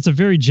it's a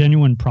very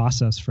genuine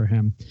process for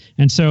him,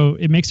 and so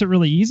it makes it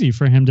really easy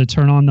for him to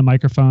turn on the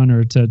microphone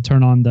or to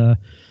turn on the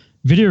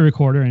video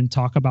recorder and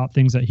talk about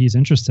things that he's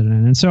interested in.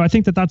 And so I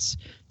think that's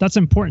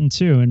important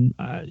too. And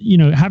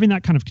having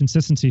that kind of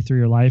consistency through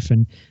your life.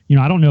 And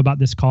I don't know about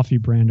this coffee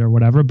brand or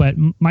whatever, but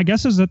my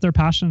guess is that they're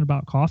passionate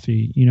about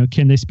coffee.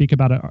 Can they speak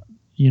about it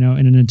in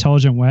an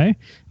intelligent way?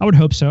 I would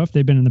hope so if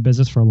they've been in the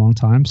business for a long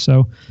time.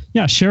 So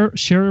yeah,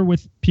 share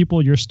with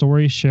people your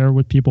story, share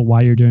with people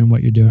why you're doing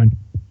what you're doing.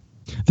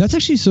 That's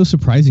actually so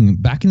surprising.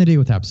 Back in the day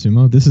with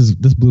AppSumo,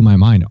 this blew my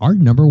mind. Our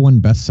number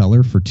one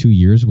bestseller for 2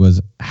 years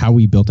was how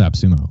we built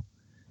AppSumo.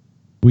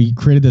 We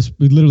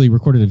literally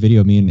recorded a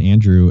video, me and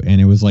Andrew,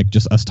 and it was like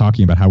just us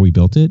talking about how we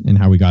built it and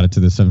how we got it to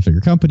the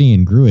 7-figure company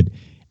and grew it.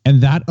 And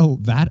that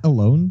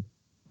alone,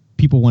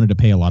 people wanted to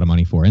pay a lot of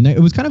money for. And it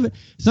was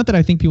it's not that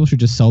I think people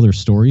should just sell their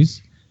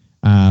stories,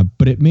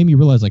 but it made me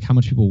realize like how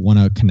much people want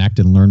to connect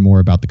and learn more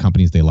about the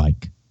companies they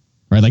like,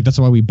 right? Like that's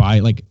why we buy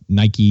like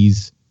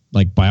Nike's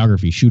like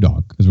biography, Shoe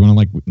Dog, because we want to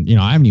like,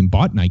 I haven't even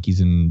bought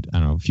Nike's in, I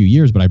don't know, a few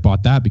years, but I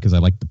bought that because I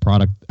like the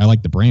product, I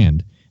like the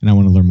brand, and I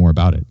want to learn more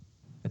about it.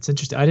 That's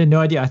interesting. I didn't no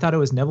idea. I thought it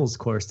was Neville's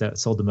course that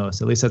sold the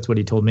most. At least that's what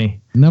he told me.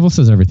 Neville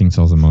says everything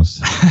sells the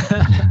most.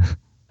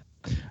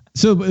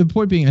 So the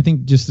point being, I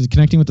think just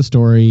connecting with the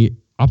story,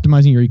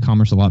 optimizing your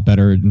e-commerce a lot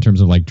better in terms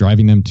of like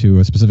driving them to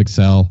a specific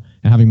sell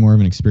and having more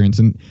of an experience.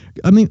 And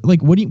I mean,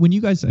 like, when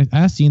you guys, I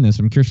asked Ian this,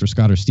 I'm curious for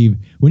Scott or Steve,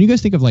 when you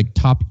guys think of like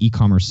top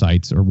e-commerce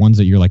sites or ones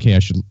that you're like, hey, I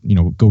should,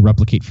 go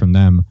replicate from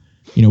them,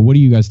 what do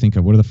you guys think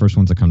of? What are the first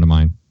ones that come to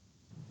mind?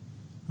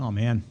 Oh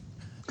man.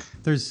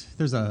 There's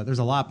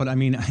a lot, but I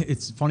mean,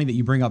 it's funny that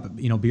you bring up,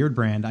 Beard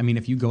Brand. I mean,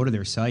 if you go to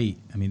their site,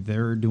 I mean,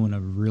 they're doing a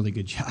really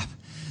good job.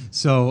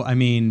 So, I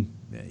mean,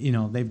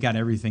 they've got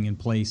everything in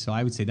place. So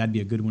I would say that'd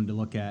be a good one to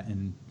look at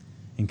and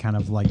kind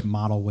of like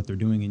model what they're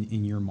doing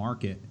in your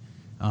market.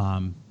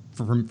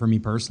 For me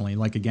personally,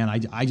 like, again,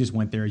 I just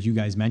went there, as you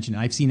guys mentioned.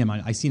 I've seen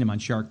him on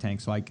Shark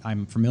Tank, so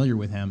I'm familiar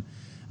with him.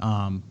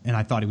 And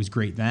I thought it was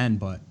great then,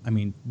 but I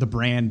mean, the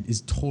brand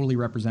is totally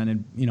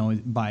represented,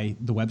 by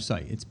the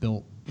website. It's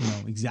built,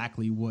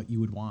 exactly what you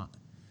would want.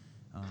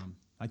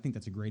 I think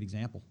that's a great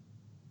example.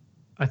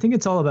 I think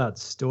it's all about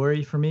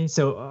story for me.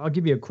 So I'll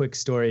give you a quick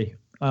story.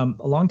 A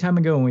long time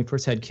ago when we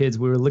first had kids,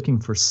 we were looking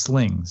for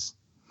slings,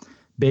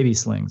 baby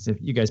slings.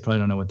 If you guys probably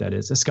don't know what that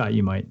is. Scott,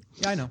 you might.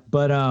 Yeah, I know.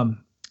 But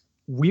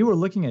we were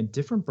looking at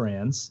different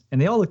brands,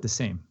 and they all look the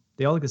same.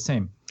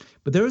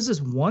 But there was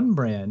this one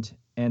brand,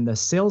 and the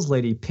sales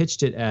lady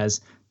pitched it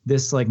as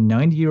this like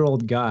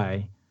 90-year-old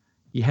guy.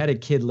 He had a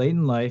kid late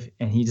in life,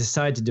 and he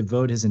decided to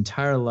devote his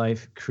entire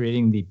life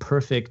creating the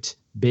perfect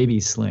baby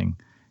sling.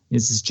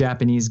 It's this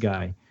Japanese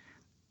guy.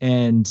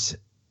 And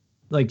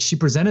like, she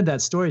presented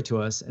that story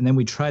to us, and then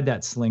we tried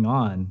that sling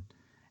on,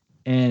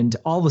 and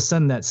all of a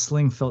sudden that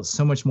sling felt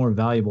so much more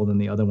valuable than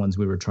the other ones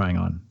we were trying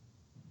on.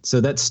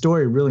 So that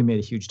story really made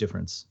a huge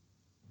difference.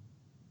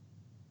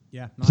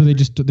 Yeah. So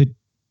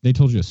they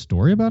told you a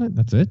story about it?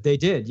 That's it? They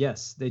did,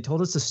 yes. They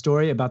told us a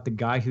story about the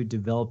guy who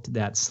developed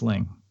that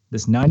sling.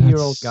 This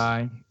 90-year-old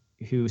guy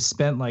who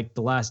spent like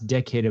the last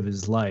decade of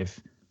his life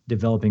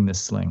developing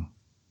this sling.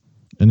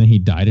 And then he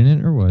died in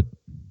it, or what?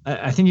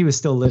 I think he was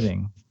still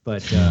living,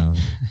 but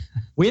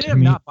we ended up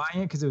not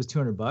buying it because it was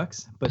 $200.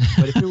 But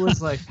if it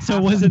was like so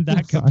it wasn't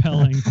that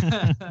compelling.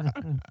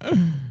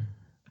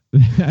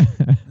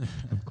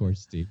 Of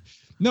course, Steve.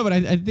 No, but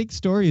I think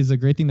story is a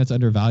great thing that's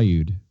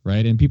undervalued,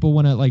 right? And people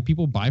want to, like,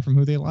 people buy from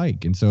who they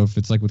like. And so if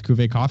it's like with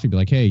Cuvée Coffee, be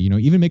like, hey,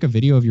 even make a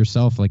video of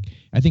yourself. Like,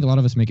 I think a lot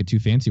of us make it too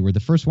fancy, where the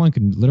first one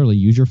can literally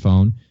use your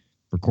phone,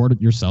 record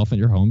it yourself at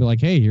your home, be like,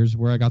 hey, here's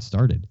where I got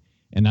started.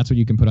 And that's what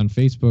you can put on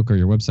Facebook or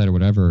your website or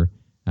whatever.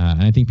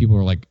 And I think people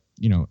are like,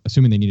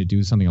 assuming they need to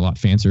do something a lot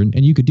fancier.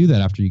 And you could do that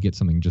after you get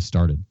something just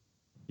started.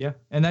 Yeah.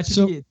 And that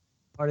should be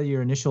part of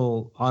your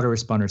initial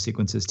autoresponder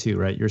sequences too,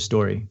 right? Your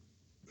story.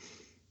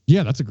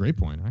 Yeah, that's a great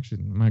point.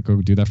 Actually, I might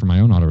go do that for my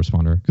own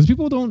autoresponder, because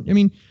people don't,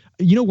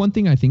 one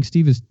thing I think,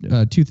 Steve, is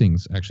two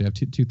things. Actually, I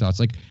have two thoughts.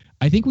 Like,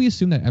 I think we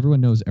assume that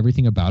everyone knows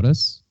everything about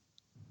us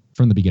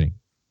from the beginning.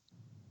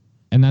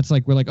 And that's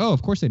like, we're like, oh,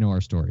 of course they know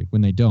our story,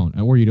 when they don't,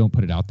 or you don't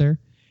put it out there.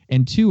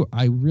 And two,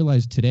 I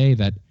realized today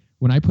that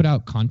when I put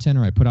out content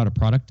or I put out a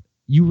product,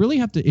 you really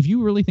have to, if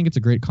you really think it's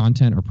a great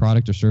content or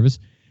product or service,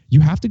 you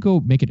have to go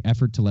make an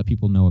effort to let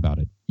people know about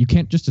it. You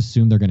can't just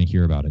assume they're going to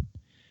hear about it.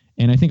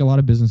 And I think a lot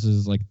of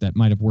businesses like that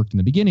might have worked in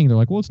the beginning. They're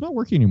like, well, it's not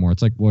working anymore.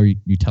 It's like, well, are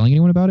you telling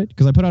anyone about it?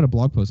 Because I put out a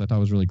blog post I thought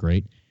was really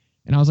great.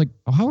 And I was like,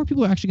 oh, how are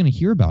people actually going to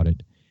hear about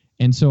it?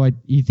 And so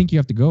you think you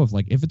have to go with,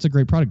 like, if it's a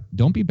great product,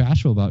 don't be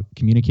bashful about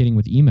communicating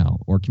with email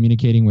or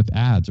communicating with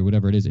ads or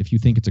whatever it is if you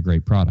think it's a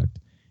great product,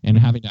 and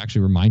having to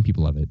actually remind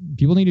people of it.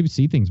 People need to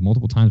see things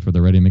multiple times before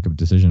they're ready to make a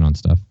decision on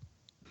stuff.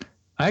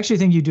 I actually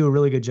think you do a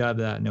really good job of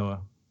that,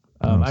 Noah.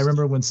 I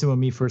remember when Sumo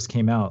Me first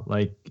came out,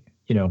 like,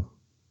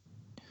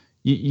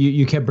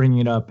 you kept bringing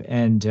it up,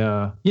 and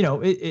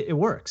it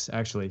works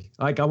actually.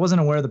 Like, I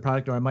wasn't aware of the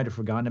product, or I might have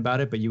forgotten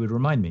about it, but you would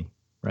remind me,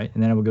 right?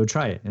 And then I would go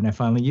try it, and I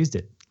finally used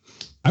it.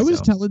 I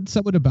was telling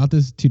someone about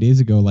this 2 days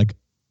ago. Like,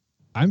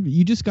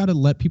 you just got to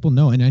let people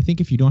know. And I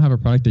think if you don't have a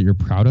product that you're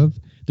proud of,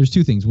 there's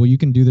two things. Well, you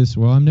can do this.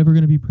 Well, I'm never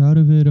going to be proud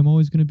of it. I'm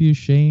always going to be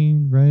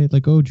ashamed, right?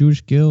 Like, oh,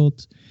 Jewish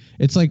guilt.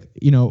 It's like,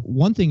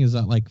 one thing is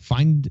that, like,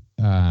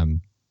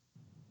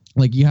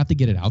 you have to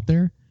get it out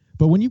there.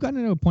 But when you've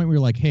gotten to a point where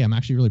you're like, hey, I'm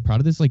actually really proud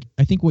of this, like,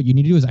 I think what you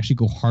need to do is actually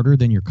go harder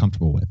than you're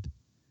comfortable with,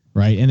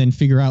 right? And then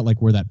figure out,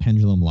 like, where that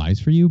pendulum lies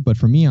for you. But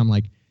for me, I'm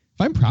like, if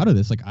I'm proud of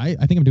this, like, I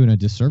think I'm doing a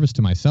disservice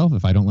to myself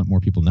if I don't let more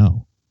people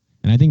know.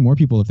 And I think more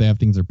people, if they have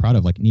things they're proud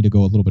of, like, need to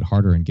go a little bit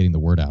harder in getting the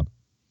word out.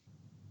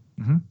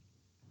 Mm-hmm.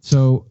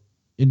 So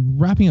in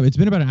wrapping up, it's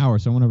been about an hour,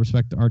 so I want to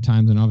respect our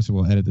times, and obviously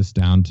we'll edit this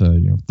down to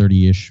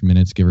 30-ish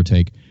minutes, give or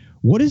take.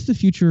 What is the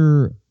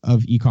future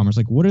of e-commerce?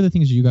 Like, what are the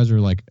things you guys are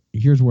like,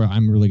 here's where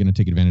I'm really going to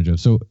take advantage of?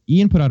 So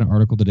Ian put out an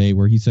article today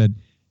where he said,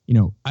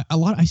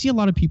 I see a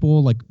lot of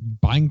people like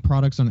buying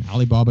products on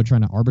Alibaba,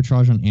 trying to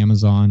arbitrage on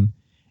Amazon.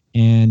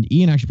 And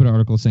Ian actually put an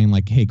article saying,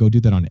 like, hey, go do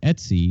that on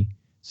Etsy.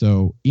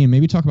 So Ian,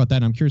 maybe talk about that.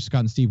 And I'm curious,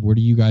 Scott and Steve, where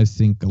do you guys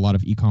think a lot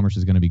of e-commerce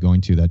is going to be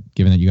going to, that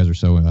given that you guys are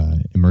so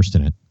immersed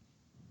in it?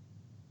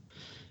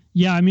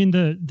 Yeah, I mean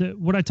the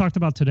what I talked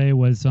about today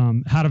was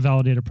how to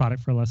validate a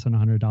product for less than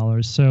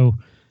 $100. So,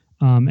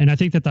 and I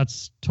think that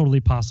that's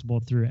totally possible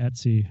through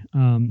Etsy.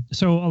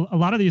 So a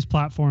lot of these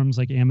platforms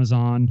like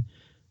Amazon,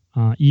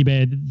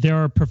 eBay, there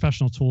are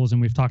professional tools, and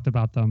we've talked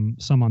about them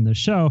some on this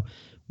show,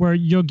 where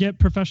you'll get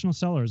professional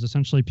sellers.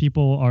 Essentially,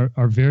 people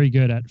are very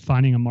good at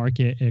finding a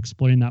market,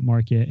 exploiting that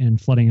market, and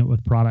flooding it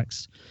with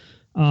products.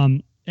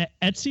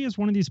 Etsy is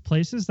one of these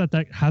places that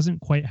hasn't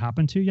quite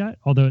happened to yet,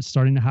 although it's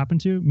starting to happen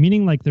to,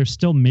 meaning like there's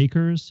still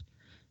makers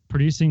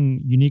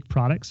producing unique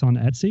products on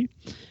Etsy.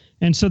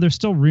 And so there's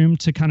still room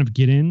to kind of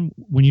get in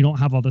when you don't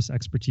have all this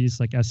expertise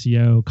like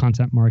SEO,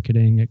 content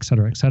marketing, et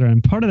cetera, et cetera.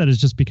 And part of that is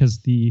just because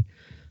the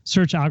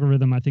search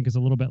algorithm, I think, is a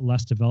little bit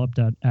less developed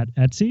at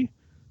Etsy.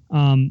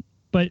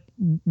 But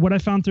what I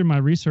found through my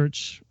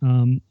research,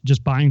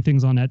 just buying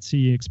things on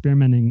Etsy,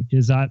 experimenting,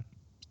 is that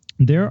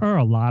there are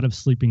a lot of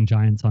sleeping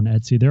giants on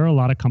Etsy. There are a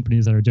lot of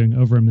companies that are doing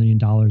over $1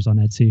 million on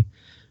Etsy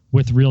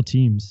with real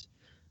teams.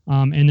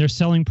 And they're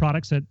selling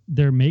products that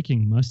they're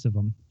making, most of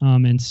them.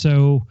 And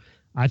so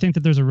I think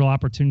that there's a real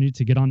opportunity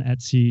to get on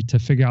Etsy, to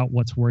figure out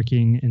what's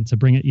working, and to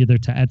bring it either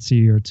to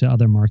Etsy or to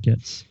other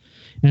markets.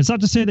 And it's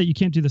not to say that you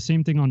can't do the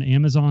same thing on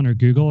Amazon or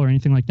Google or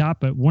anything like that.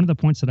 But one of the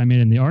points that I made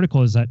in the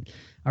article is that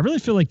I really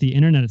feel like the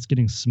internet is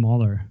getting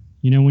smaller.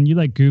 You know, when you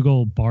like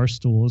Google bar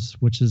stools,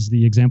 which is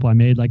the example I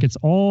made, like it's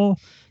all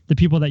the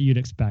people that you'd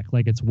expect.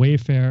 Like it's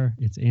Wayfair,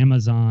 it's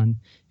Amazon,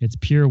 it's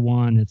Pier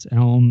 1, it's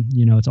Elm,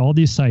 you know, it's all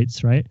these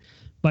sites, right?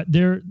 But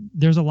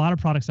there's a lot of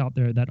products out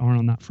there that aren't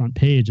on that front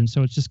page. And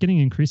so it's just getting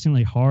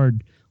increasingly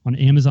hard on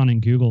Amazon and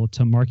Google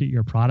to market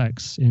your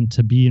products and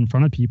to be in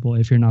front of people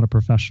if you're not a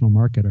professional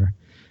marketer.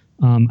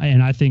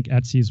 And I think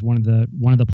Etsy is one of the